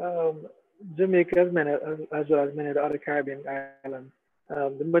 Jamaica, as well as many of the other Caribbean islands,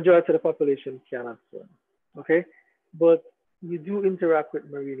 the majority of the population cannot swim. Okay, but you do interact with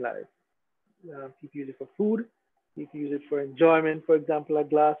marine life. People use it for food. People use it for enjoyment. For example, a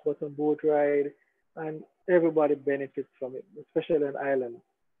glass bottom boat ride, and everybody benefits from it, especially on islands.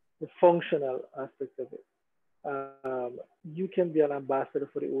 The functional aspect of it. You can be an ambassador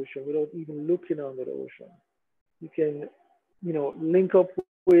for the ocean without even looking under the ocean. You can, you know, link up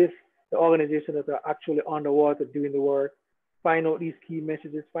with the organizations that are actually underwater doing the work, find out these key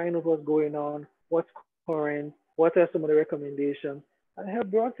messages, find out what's going on, what's current, what are some of the recommendations, and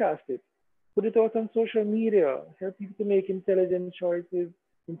help broadcast it. Put it out on social media, help people to make intelligent choices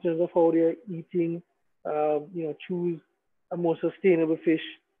in terms of how they're eating, you know, choose a more sustainable fish.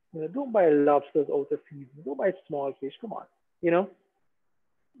 You know, don't buy lobsters out of season, don't buy small fish, come on. You know,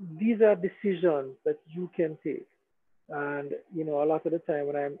 these are decisions that you can take. And you know, a lot of the time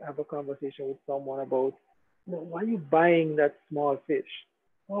when I have a conversation with someone about, you know, why are you buying that small fish?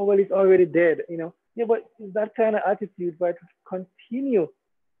 Oh well, it's already dead. You know, yeah, but that kind of attitude might continue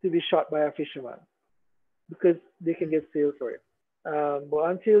to be shot by a fisherman because they can get sales for it. But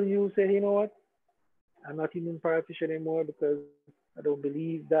until you say, you know what, I'm not eating parrotfish anymore because I don't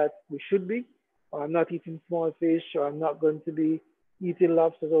believe that we should be, or I'm not eating small fish, or I'm not going to be eating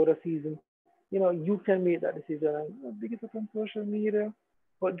lobsters out of season. You know, you can make that decision and, you know, big it up on social media,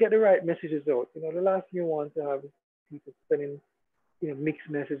 but get the right messages out. You know, the last thing you want to have is people sending, you know, mixed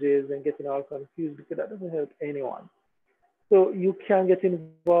messages and getting all confused because that doesn't help anyone. So you can get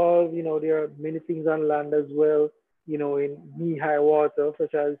involved. You know, there are many things on land as well, you know, in knee-high water,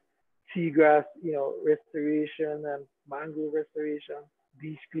 such as seagrass, you know, restoration and mangrove restoration,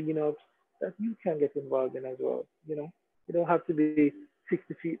 beach cleanups that you can get involved in as well. You know, you don't have to be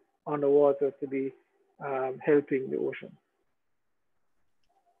 60 feet underwater to be helping the ocean.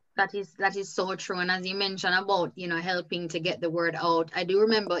 That is so true. And as you mentioned about, you know, helping to get the word out, I do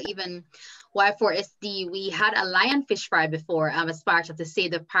remember even Y4SD, we had a lionfish fry before as part of the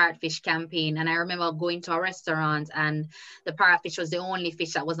Save the Parrotfish campaign. And I remember going to a restaurant and the parrotfish was the only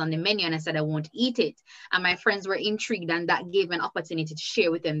fish that was on the menu. And I said, I won't eat it. And my friends were intrigued, and that gave me an opportunity to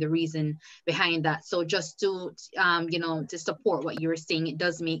share with them the reason behind that. So just to, you know, to support what you were saying, it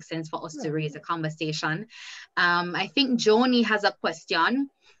does make sense for us to raise a conversation. I think Joni has a question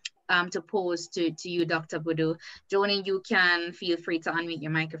to pose to you, Dr. Buddo. Joni, you can feel free to unmute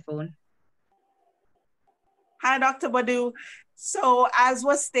your microphone. Hi, Dr. Buddo. So as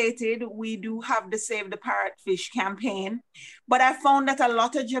was stated, we do have the Save the Parrotfish campaign, but I found that a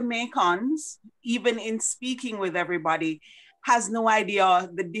lot of Jamaicans, even in speaking with everybody, has no idea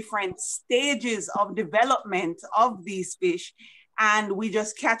the different stages of development of these fish, and we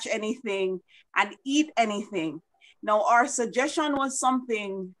just catch anything and eat anything. Now, our suggestion was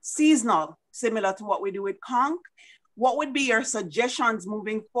something seasonal, similar to what we do with conch. What would be your suggestions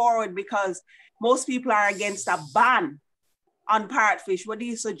moving forward? Because most people are against a ban on parrotfish. What do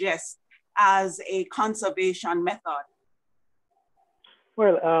you suggest as a conservation method?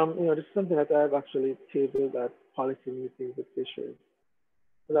 Well, you know, this is something that I've actually tabled at policy meetings with fishers.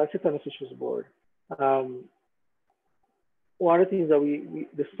 So I sit on the fishers board. One of the things that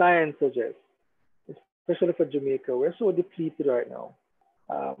the science suggests, especially for Jamaica, we're so depleted right now.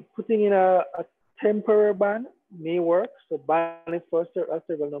 Putting in a temporary ban may work. So ban it for a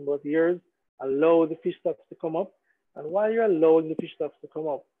several number of years, allow the fish stocks to come up. And while you're allowing the fish stocks to come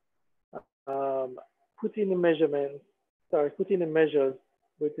up, put in the measures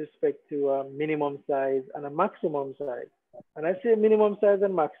with respect to a minimum size and a maximum size. And I say minimum size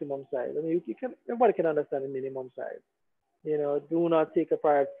and maximum size. I mean, everybody can understand the minimum size. You know, do not take a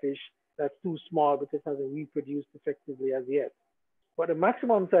parrotfish that's too small because it hasn't reproduced effectively as yet. But the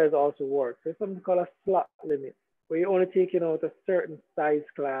maximum size also works. There's something called a slot limit, where you're only taking out a certain size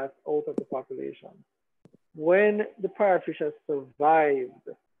class out of the population. When the parrotfish has survived,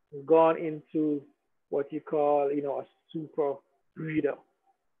 gone into what you call, you know, a super breeder,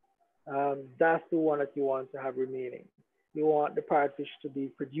 that's the one that you want to have remaining. You want the parrotfish to be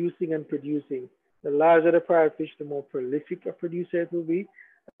producing and producing. The larger the parrotfish, the more prolific a producer it will be.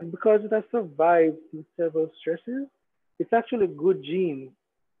 And because it has survived through several stresses, it's actually good genes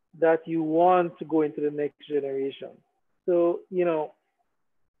that you want to go into the next generation. So,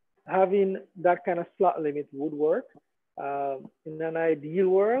 having that kind of slot limit would work. In an ideal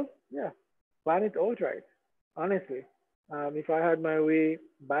world, yeah, ban it outright. Honestly, if I had my way,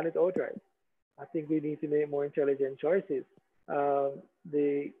 ban it outright. I think we need to make more intelligent choices.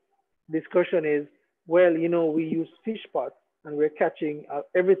 The discussion is, well, we use fish pots and we're catching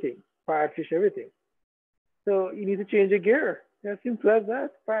everything, parrotfish, everything. So you need to change your gear. Yeah, simple as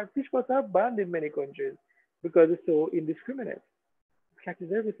that. Fish pots are banned in many countries because it's so indiscriminate. It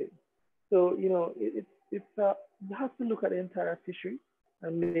catches everything. So you have to look at the entire fishery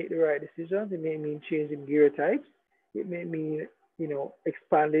and make the right decisions. It may mean changing gear types. It may mean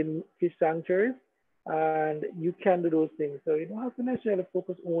expanding fish sanctuaries, and you can do those things. So you don't have to necessarily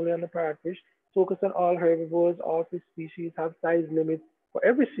focus only on the parrotfish. Focus on all herbivores, all fish species. Have size limits for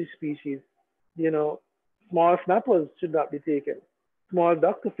every fish species. You know, small snappers should not be taken. Small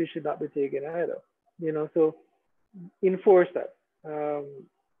doctorfish should not be taken either. So enforce that.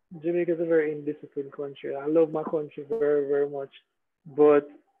 Jamaica is a very indisciplined country. I love my country very, very much. But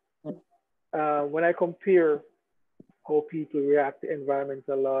when I compare how people react to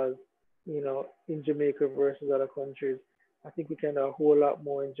environmental laws, in Jamaica versus other countries, I think we can do a whole lot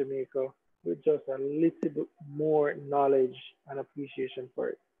more in Jamaica with just a little bit more knowledge and appreciation for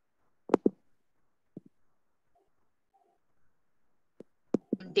it.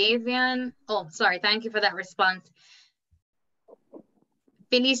 Davian, oh, sorry, thank you for that response.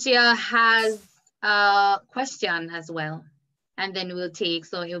 Felicia has a question as well, and then we'll take,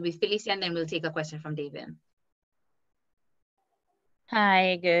 so it'll be Felicia and then we'll take a question from Davian.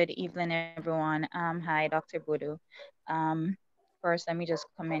 Hi, good evening, everyone. Hi, Dr. Buddo. First, let me just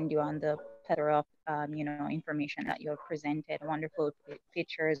commend you on the plethora of, information that you have presented. Wonderful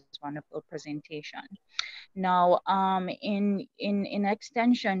pictures, wonderful presentation. Now, in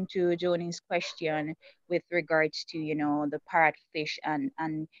extension to Joni's question with regards to, the parrotfish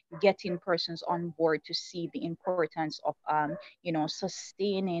and getting persons on board to see the importance of,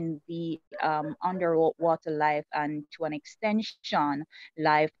 sustaining the underwater life and to an extension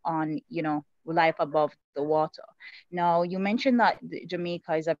life on, life above the water. Now, you mentioned that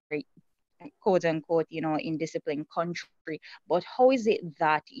Jamaica is a very quote unquote, indisciplined country, but how is it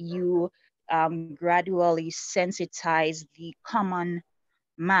that you gradually sensitize the common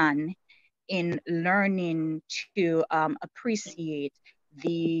man in learning to appreciate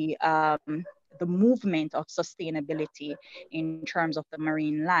the movement of sustainability in terms of the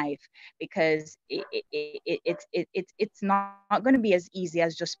marine life? Because it's not going to be as easy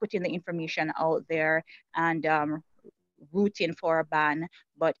as just putting the information out there and rooting for a ban,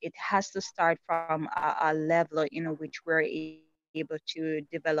 but it has to start from a level in which we're able to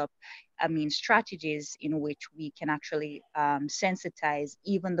develop, strategies in which we can actually sensitize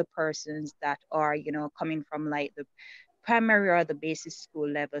even the persons that are, coming from like the primary or the basic school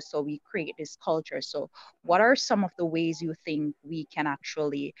level. So we create this culture. So what are some of the ways you think we can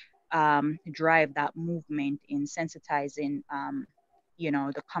actually drive that movement in sensitizing,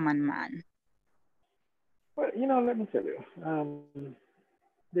 the common man? Well, let me tell you,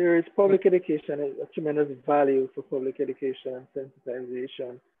 there is public education, a tremendous value for public education,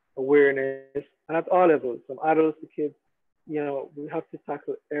 sensitization, awareness, and at all levels, from adults to kids. We have to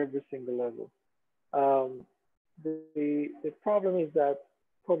tackle every single level. The problem is that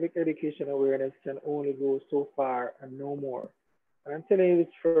public education awareness can only go so far and no more. And I'm telling you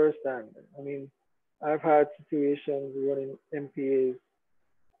this firsthand. I've had situations running MPAs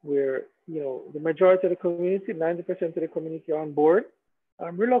where, the majority of the community, 90% of the community are on board,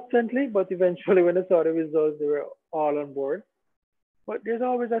 reluctantly, but eventually when they saw the results, they were all on board. But there's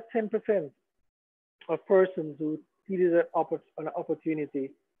always that 10% of persons who see it as an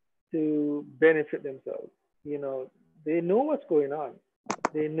opportunity to benefit themselves. They know what's going on.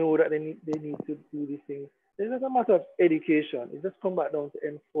 They know that they need to do these things. It's not a matter of education. It just comes back down to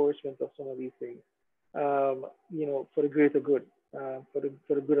enforcement of some of these things, for the greater good, for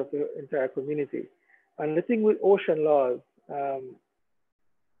the good of the entire community. And the thing with ocean laws,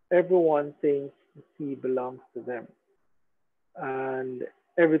 everyone thinks the sea belongs to them. And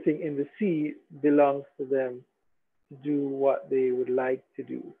everything in the sea belongs to them to do what they would like to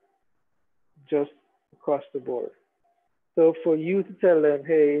do, just across the board. So for you to tell them,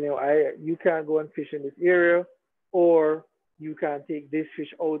 hey, you can't go and fish in this area, or you can't take this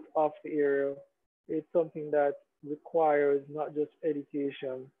fish out of the area, it's something that requires not just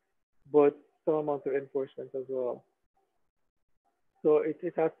education, but some amount of enforcement as well. So it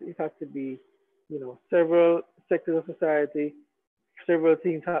has to be, several sectors of society, several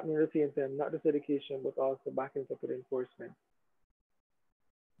things happening at the same time, not just education, but also backing up with enforcement.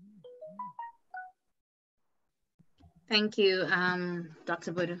 Thank you,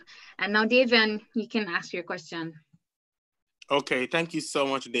 Dr. Buddo. And now, Davian, you can ask your question. Okay, thank you so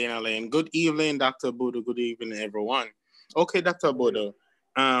much, Dana Lane. Good evening, Dr. Buddo. Good evening, everyone. Okay, Dr. Buddo,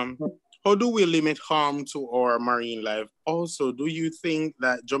 how do we limit harm to our marine life? Also, do you think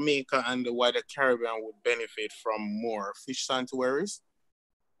that Jamaica and the wider Caribbean would benefit from more fish sanctuaries?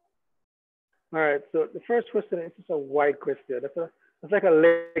 All right. So the first question is just a wide question. That's like a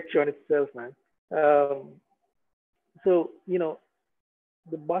lecture on itself, man. So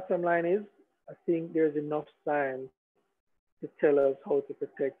the bottom line is, I think there's enough science to tell us how to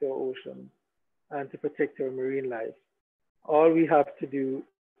protect our oceans and to protect our marine life. All we have to do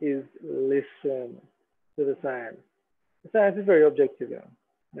is listen to the science. The science is very objective,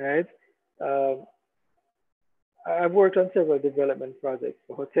 right? I've worked on several development projects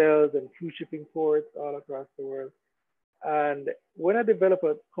for hotels and cruise shipping ports all across the world. And when a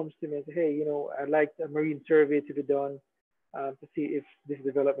developer comes to me and says, hey, I'd like a marine survey to be done to see if this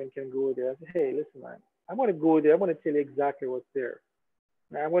development can go there, I say, hey, listen, man, I'm going to go there. I'm going to tell you exactly what's there.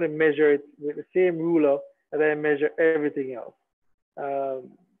 And I'm going to measure it with the same ruler that I measure everything else.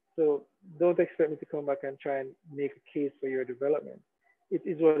 So don't expect me to come back and try and make a case for your development. It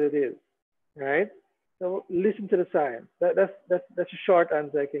is what it is, right? So listen to the science. That's a short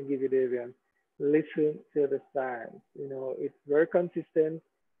answer I can give you, Davian. Listen to the science. It's very consistent.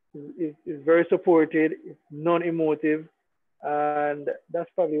 It's very supported. It's non-emotive. And that's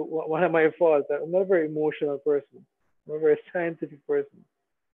probably one of my faults. I'm not a very emotional person. I'm a very scientific person.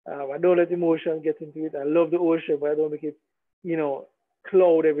 I don't let emotion get into it. I love the ocean, but I don't make it,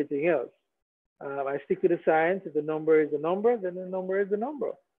 cloud everything else. I stick to the science. If the number is the number, then the number is the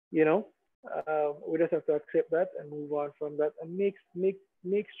number. We just have to accept that and move on from that and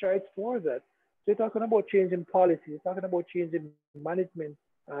make strides towards that. So you're talking about changing policy. You're talking about changing management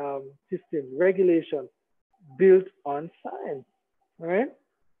systems, regulations built on science. All right.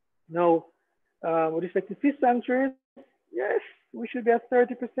 Now, with respect to fish sanctuaries, yes, we should be at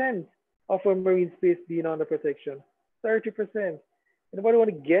 30% of our marine space being under protection. 30%. Anybody want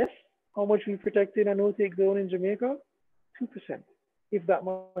to guess how much we protect in a no-take zone in Jamaica? 2%, if that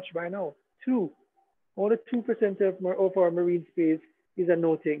much by now. 2. Only 2% of our marine space is a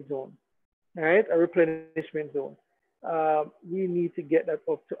no-take zone, all right? A replenishment zone. We need to get that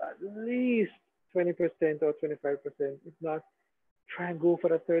up to at least 20% or 25%. If not, try and go for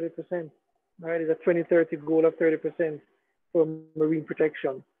that 30%. Right? It's a 2030 goal of 30% for marine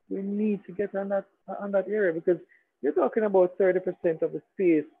protection. We need to get on that area because you're talking about 30% of the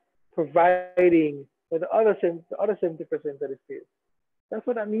space providing for the other 70% of the space. That's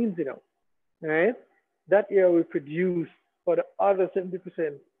what that means, right? That area will produce for the other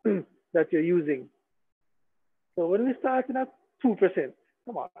 70% that you're using. So when we starting at 2%,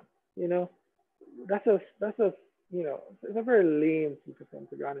 come on, that's a it's a very lame 2%,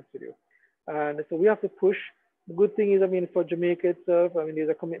 to be honest with you. And so we have to push. The good thing is, for Jamaica itself, there's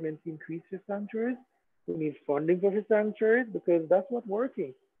a commitment to increase fish sanctuaries. We need funding for fish sanctuaries because that's what's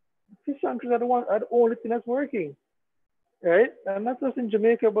working. Fish sanctuaries are the only thing that's working, right? And not just in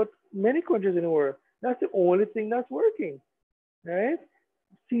Jamaica, but many countries in the world. That's the only thing that's working, right?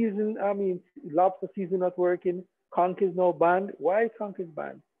 Lobster season not working. Conch is now banned. Why is conch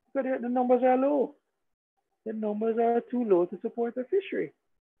banned? Because the numbers are low. The numbers are too low to support the fishery,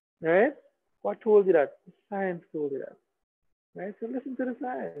 right? What told you that? The science told you that, right? So listen to the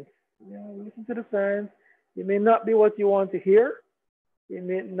science. Listen to the science. It may not be what you want to hear. It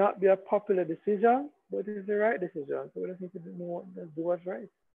may not be a popular decision, but it's the right decision. So we just need to do what's right.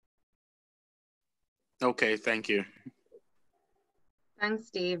 Okay, thank you.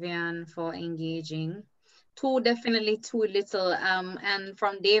 Thanks, Davian, for engaging. Definitely too little. And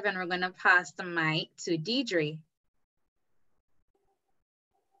from Davian, we're going to pass the mic to Deidre.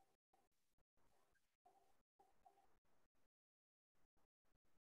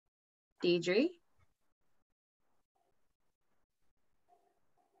 Deidre?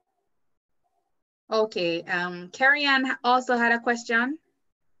 Okay, Carrie Ann also had a question.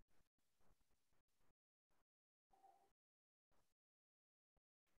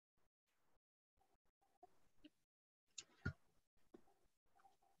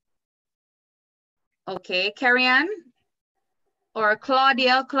 Okay, Carrie Ann or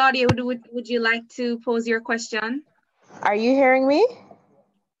Claudia. Claudia, would you like to pose your question? Are you hearing me?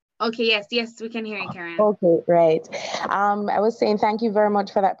 Okay, yes, we can hear you, Karen. Okay, right. I was saying thank you very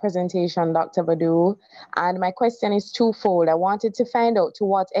much for that presentation, Dr. Buddo. And my question is twofold. I wanted to find out to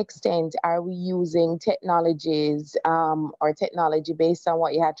what extent are we using technologies or technology based on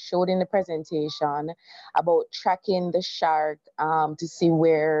what you had showed in the presentation about tracking the shark to see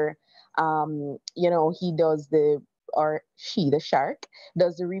where, he does the or she, the shark,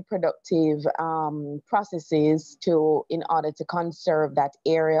 does the reproductive processes in order to conserve that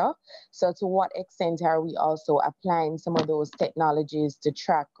area. So to what extent are we also applying some of those technologies to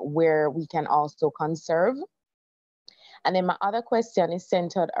track where we can also conserve? And then my other question is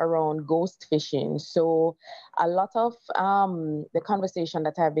centered around ghost fishing. So a lot of the conversation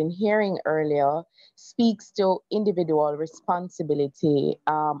that I've been hearing earlier speaks to individual responsibility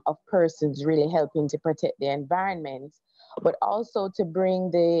of persons really helping to protect the environment, but also to bring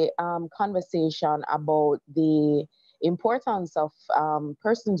the conversation about the importance of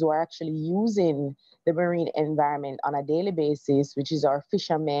persons who are actually using the marine environment on a daily basis, which is our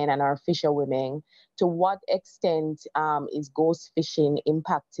fishermen and our fisherwomen. To what extent is ghost fishing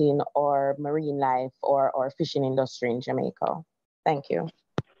impacting our marine life or our fishing industry in Jamaica? Thank you.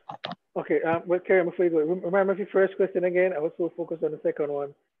 Okay, well, Karen, before you go, remember your first question again? I was so focused on the second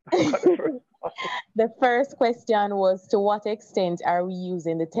one. The first question was, to what extent are we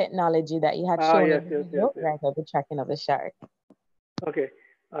using the technology that you had shown in the video, right, of the tracking of the shark? Okay,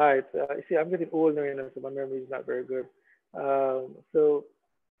 all right. You see, I'm getting older, so my memory is not very good. So,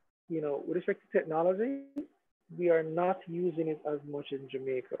 with respect to technology, we are not using it as much in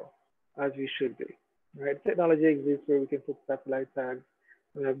Jamaica as we should be, right? Technology exists where we can put satellite tags.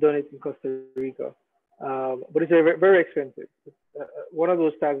 We have done it in Costa Rica, but it's very, very expensive. One of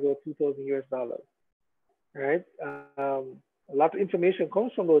those tags was $2,000 US, right? A lot of information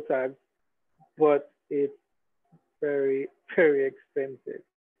comes from those tags, but it's very, very expensive.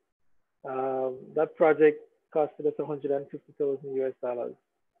 That project costed us $150,000 US,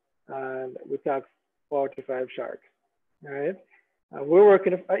 and we taxed 45 sharks, right? We're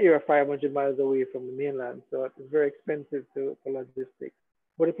working an area 500 miles away from the mainland, so it's very expensive for logistics.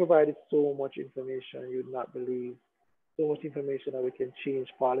 But it provided so much information you would not believe. So much information that we can change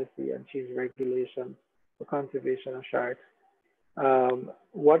policy and change regulations for conservation of sharks.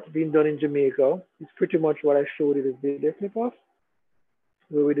 What's been done in Jamaica is pretty much what I showed you this video clip of,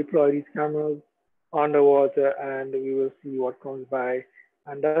 where we deploy these cameras underwater and we will see what comes by.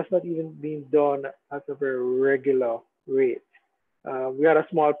 And that's not even being done at a very regular rate. We had a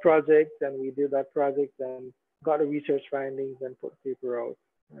small project and we did that project and got the research findings and put paper out,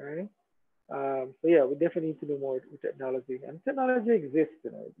 right? So yeah, we definitely need to do more with technology, and technology exists,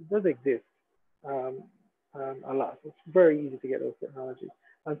 it does exist a lot. It's very easy to get those technologies.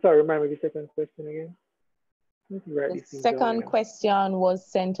 I'm sorry, remember the second question again? The second question was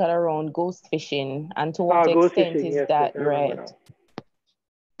centered around ghost fishing, and to what extent is that right?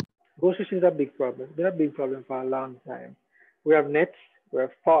 Ghost fishing is a big problem. It's been a big problem for a long time. We have nets, we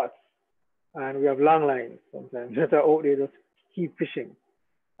have pots, and we have long lines sometimes that are out there just keep fishing.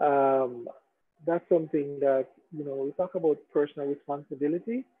 That's something that, we talk about personal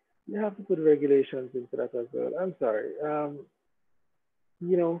responsibility. You have to put regulations into that as well. I'm sorry.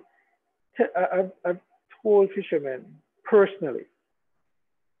 I've told fishermen personally,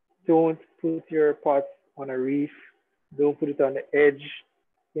 don't put your pots on a reef, don't put it on the edge,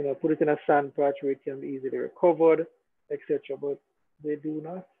 put it in a sand patch where it can be easily recovered, etc. But they do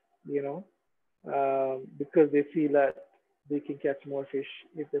not, because they feel that they can catch more fish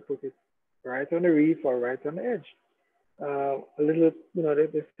if they put it right on the reef or right on the edge. A little,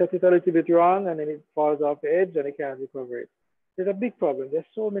 they set it a little bit wrong and then it falls off the edge and they can't recover it. There's a big problem. There's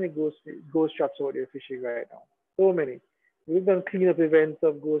so many ghost traps out there fishing right now. So many. We've done cleanup events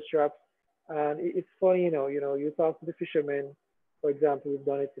of ghost traps, and it's funny, you talk to the fishermen. For example, we've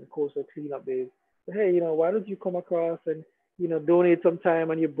done it in coastal cleanup days. But hey, why don't you come across and donate some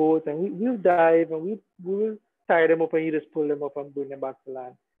time on your boat, and we'll dive and we will tie them up and you just pull them up and bring them back to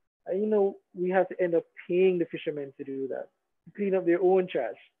land. And we have to end up paying the fishermen to do that, to clean up their own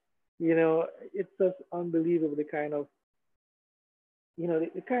trash. It's just unbelievable the kind of,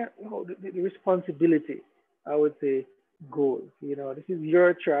 the responsibility, I would say, goes. This is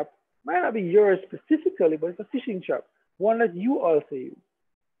your trap. Might not be yours specifically, but it's a fishing trap, one that you also use.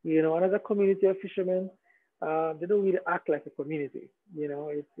 And as a community of fishermen, they don't really act like a community.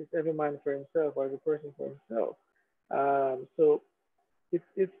 It's every man for himself or every person for himself. So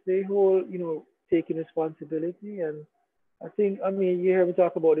it's the whole, taking responsibility. And I think, you hear me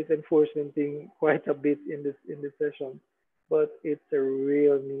talk about this enforcement thing quite a bit in this session, but it's a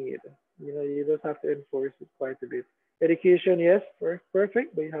real need. You just have to enforce it quite a bit. Education, yes,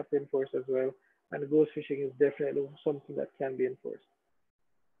 perfect, but you have to enforce as well. And ghost fishing is definitely something that can be enforced.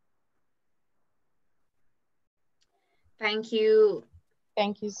 Thank you.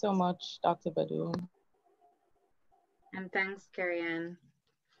 Thank you so much, Dr. Buddo. And thanks, Carrie-Ann,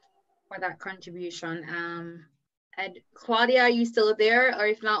 for that contribution. And Claudia, are you still there? Or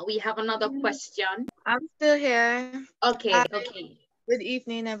if not, we have another question. I'm still here. Okay, okay. Good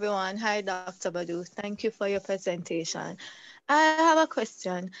evening, everyone. Hi, Dr. Buddo. Thank you for your presentation. I have a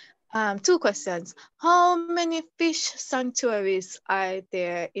question, two questions. How many fish sanctuaries are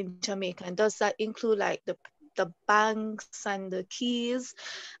there in Jamaica? And does that include like the banks and the keys?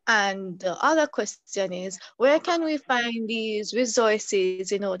 And the other question is, where can we find these resources,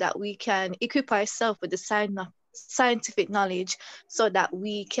 that we can equip ourselves with the scientific knowledge so that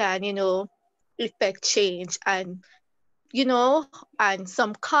we can, effect change and and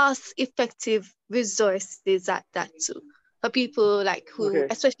some cost-effective resources at that too. For people like who,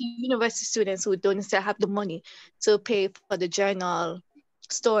 especially university students who don't necessarily have the money to pay for the journal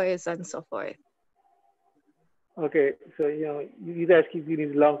stores and so forth. Okay, so you guys keep giving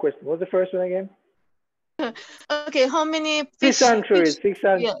these long questions. What's the first one again? Okay, how many fish sanctuaries? Fish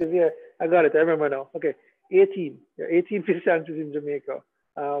sanctuaries, yeah, I got it. I remember now. Okay, 18. There are 18 fish sanctuaries in Jamaica.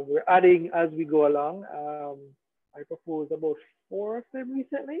 We're adding as we go along. I proposed about 4 of them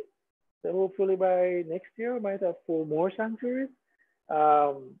recently. So hopefully by next year, we might have 4 more sanctuaries.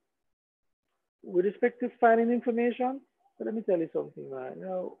 With respect to finding information, so let me tell you something, man.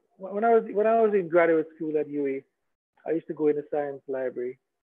 When I was in graduate school at UA, I used to go in the science library,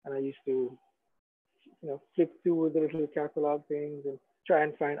 and I used to, flip through the little catalog things and try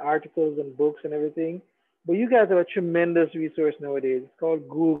and find articles and books and everything. But you guys have a tremendous resource nowadays. It's called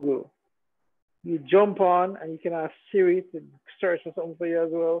Google. You jump on and you can ask Siri to search for something for you as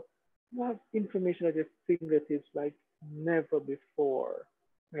well. You have information at your fingertips like never before,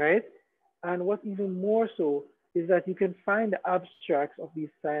 right? And what's even more so is that you can find the abstracts of these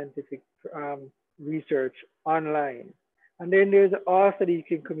scientific research online. And then there's the author that you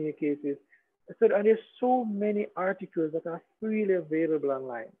can communicate with. And there's so many articles that are freely available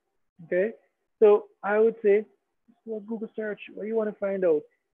online, okay? So I would say, Google search, what you want to find out,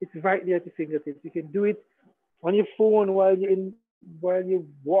 it's right there at your fingertips. You can do it on your phone while you're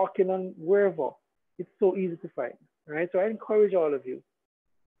walking on wherever. It's so easy to find, right? So I encourage all of you.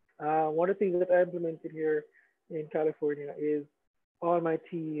 One of the things that I implemented here in California is all my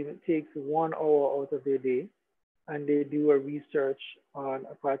team takes 1 hour out of their day and they do a research on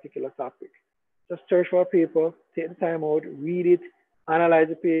a particular topic. Just search for a paper, take the time out, read it, analyze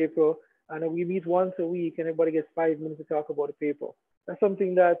the paper, and we meet once a week and everybody gets 5 minutes to talk about the paper. That's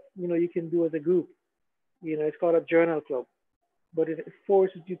something that you can do as a group. It's called a journal club, but it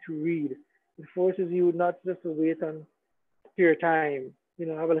forces you to read. It forces you not just to wait on spare time,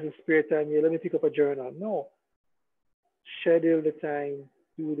 have a little spare time here, let me pick up a journal. No, schedule the time,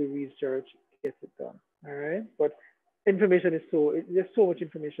 do the research, get it done. All right, but information is there's so much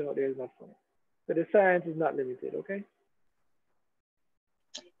information out there, it's not funny. So the science is not limited, okay?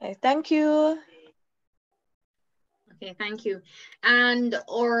 Thank you. Okay, thank you. And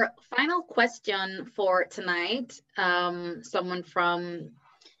our final question for tonight, someone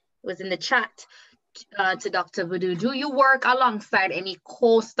was in the chat to Dr. Buddo. Do you work alongside any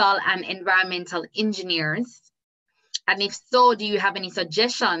coastal and environmental engineers? And if so, do you have any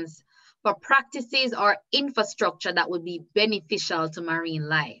suggestions for practices or infrastructure that would be beneficial to marine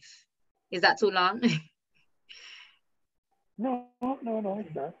life? Is that too long? No,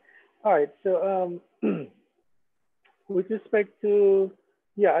 it's not. All right, so with respect to,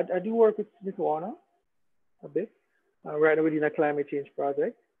 I do work with Smith Warner a bit. Right now we're doing a climate change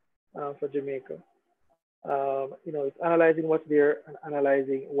project for Jamaica. It's analyzing what's there and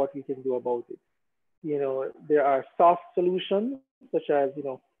analyzing what we can do about it. There are soft solutions such as,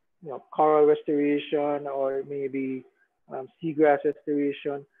 coral restoration or maybe seagrass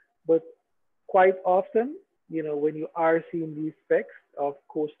restoration. But quite often, when you are seeing the effects of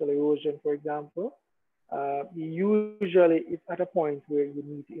coastal erosion, for example, usually it's at a point where you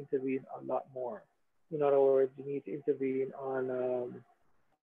need to intervene a lot more. In other words, you need to intervene on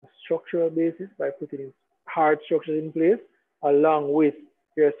a structural basis by putting in hard structures in place along with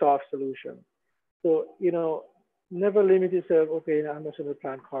your soft solutions. So, never limit yourself, okay, I'm just going to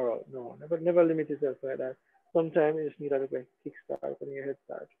plant coral. No, never limit yourself like that. Sometimes you just need a kickstart on your head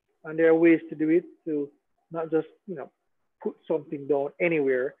start. And there are ways to do it to not just, put something down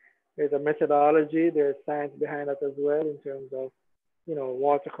anywhere. There's a methodology, there's science behind that as well in terms of,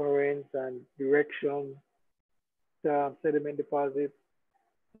 water currents and direction, sediment deposits.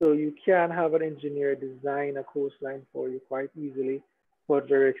 So you can have an engineer design a coastline for you quite easily, but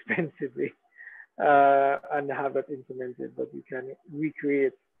very expensively, and have that implemented. But you can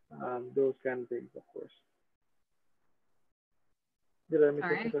recreate those kind of things, of course. Did I miss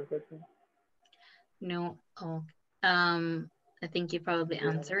a second question? No. Oh. I think you probably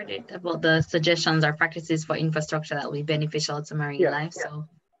answered it about the suggestions or practices for infrastructure that will be beneficial to marine life. So,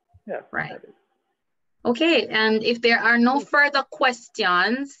 right. Okay, and if there are no further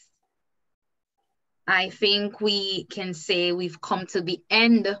questions, I think we can say we've come to the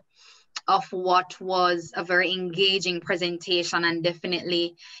end of what was a very engaging presentation, and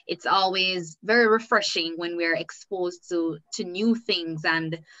definitely it's always very refreshing when we're exposed to new things,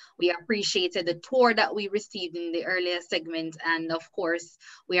 and we appreciated the tour that we received in the earlier segment, and of course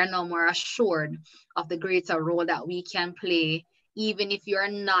we are now more assured of the greater role that we can play. Even if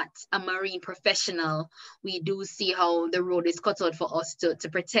you're not a marine professional, we do see how the road is cut out for us to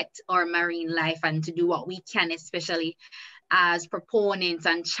protect our marine life and to do what we can, especially as proponents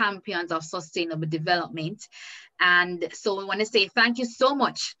and champions of sustainable development. And so we want to say thank you so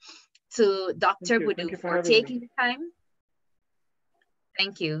much to Dr. Buddo for taking the time.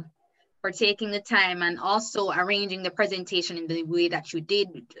 Thank you for taking the time and also arranging the presentation in the way that you did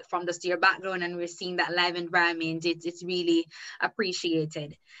from just your background, and we're seeing that live environment. It's really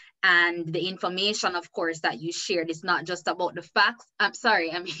appreciated. And the information, of course, that you shared is not just about the facts. It's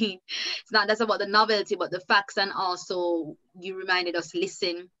not just about the novelty, but the facts. And also you reminded us,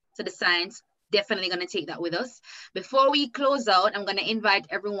 listen to the science. Definitely going to take that with us. Before we close out, I'm going to invite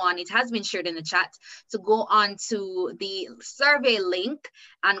everyone, it has been shared in the chat, to go on to the survey link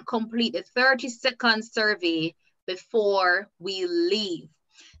and complete a 30-second survey before we leave.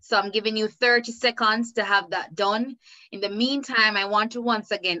 So I'm giving you 30 seconds to have that done. In the meantime, I want to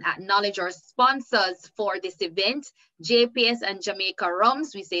once again acknowledge our sponsors for this event, JPS and Jamaica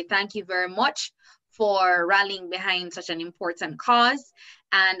Rums. We say thank you very much for rallying behind such an important cause.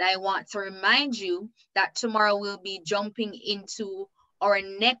 And I want to remind you that tomorrow we'll be jumping into our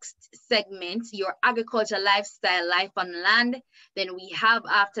next segment, your agriculture lifestyle, life on land. Then we have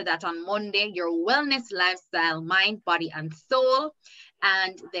after that on Monday, your wellness lifestyle, mind, body, and soul.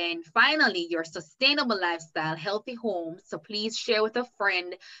 And then finally, your sustainable lifestyle, healthy home. So please share with a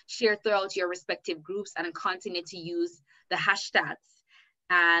friend, share throughout your respective groups, and continue to use the hashtags.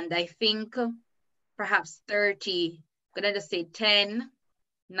 And I think perhaps 30, I'm gonna just say 10,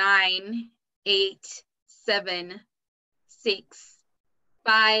 9, 8, 7, 6,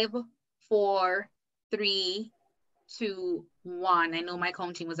 5, 4, 3, 2, 1. I know my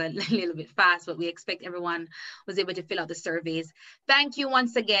counting was a little bit fast, but we expect everyone was able to fill out the surveys. Thank you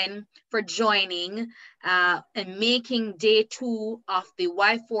once again for joining and making day 2 of the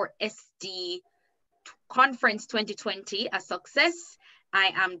Y4SD Conference 2020 a success.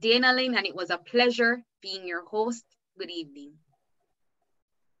 I am Dayne Lynn, and it was a pleasure being your host. Good evening.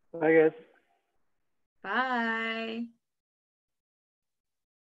 Bye, guys. Bye.